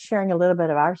us sharing a little bit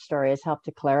of our story has helped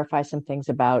to clarify some things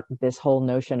about this whole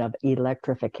notion of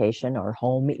electrification or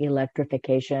home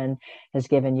electrification, has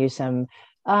given you some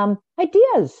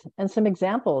ideas and some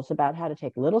examples about how to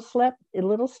take little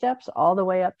steps all the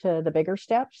way up to the bigger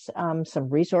steps, some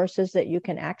resources that you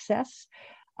can access.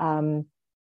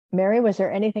 Mary, was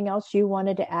there anything else you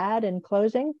wanted to add in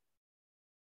closing?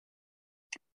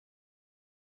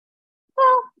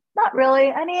 Well, not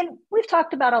really. I mean, we've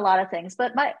talked about a lot of things,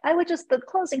 but the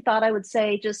closing thought, I would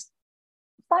say, just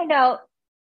find out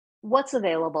what's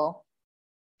available,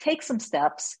 take some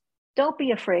steps. Don't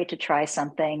be afraid to try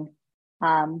something.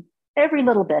 Every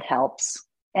little bit helps,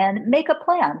 and make a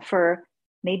plan for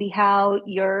maybe how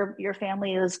your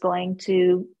family is going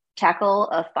to tackle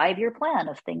a 5-year plan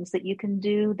of things that you can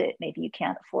do that maybe you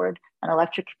can't afford an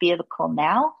electric vehicle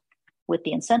now with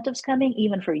the incentives coming,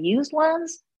 even for used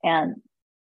ones and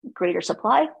greater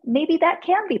supply. Maybe that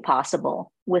can be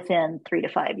possible within 3 to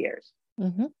 5 years.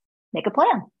 Make a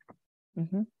plan.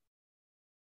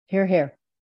 Hear, hear.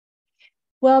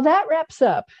 Well, that wraps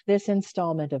up this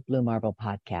installment of Blue Marble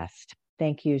Podcast.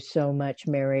 Thank you so much,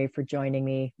 Mary, for joining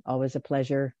me. Always a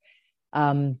pleasure.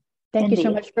 Thank you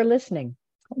so much for listening.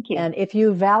 Thank you. And if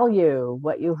you value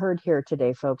what you heard here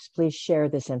today, folks, please share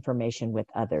this information with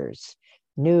others.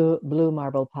 New Blue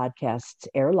Marble Podcasts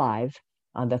air live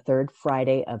on the third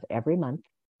Friday of every month,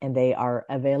 and they are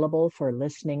available for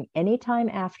listening anytime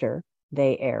after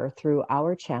they air through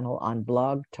our channel on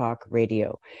Blog Talk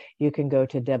Radio. You can go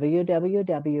to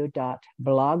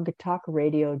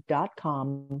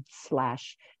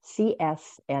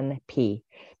www.blogtalkradio.com/CSNP.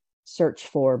 Search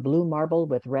for Blue Marble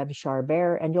with Char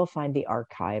Bear, and you'll find the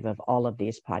archive of all of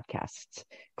these podcasts.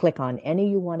 Click on any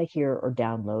you want to hear or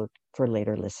download for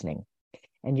later listening.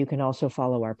 And you can also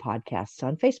follow our podcasts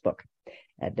on Facebook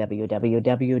at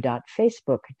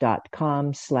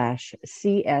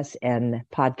www.facebook.com/CSN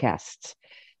podcasts.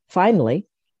 Finally,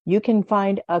 you can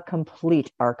find a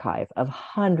complete archive of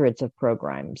hundreds of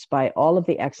programs by all of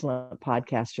the excellent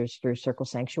podcasters through Circle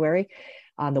Sanctuary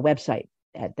on the website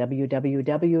at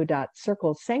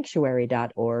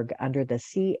www.circlesanctuary.org under the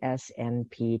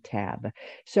CSNP tab.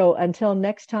 So until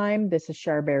next time, this is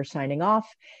Char Bear signing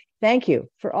off. Thank you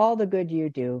for all the good you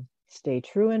do. Stay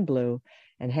true and blue.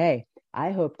 And hey,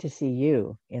 I hope to see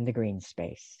you in the green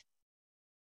space.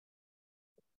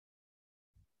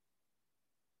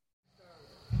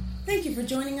 Thank you for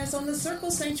joining us on the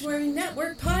Circle Sanctuary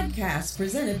Network podcast,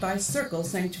 presented by Circle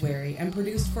Sanctuary and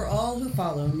produced for all who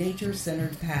follow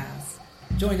nature-centered paths.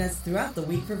 Join us throughout the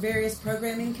week for various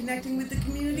programming connecting with the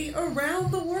community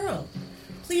around the world.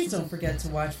 Please don't forget to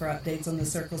watch for updates on the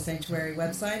Circle Sanctuary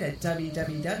website at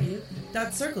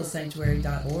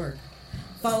www.circlesanctuary.org.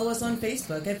 Follow us on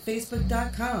Facebook at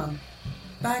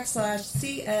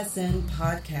facebook.com/CSN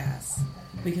Podcasts.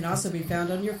 We can also be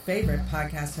found on your favorite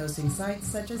podcast hosting sites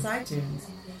such as iTunes,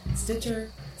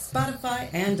 Stitcher, Spotify,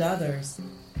 and others.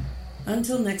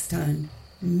 Until next time,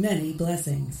 many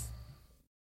blessings.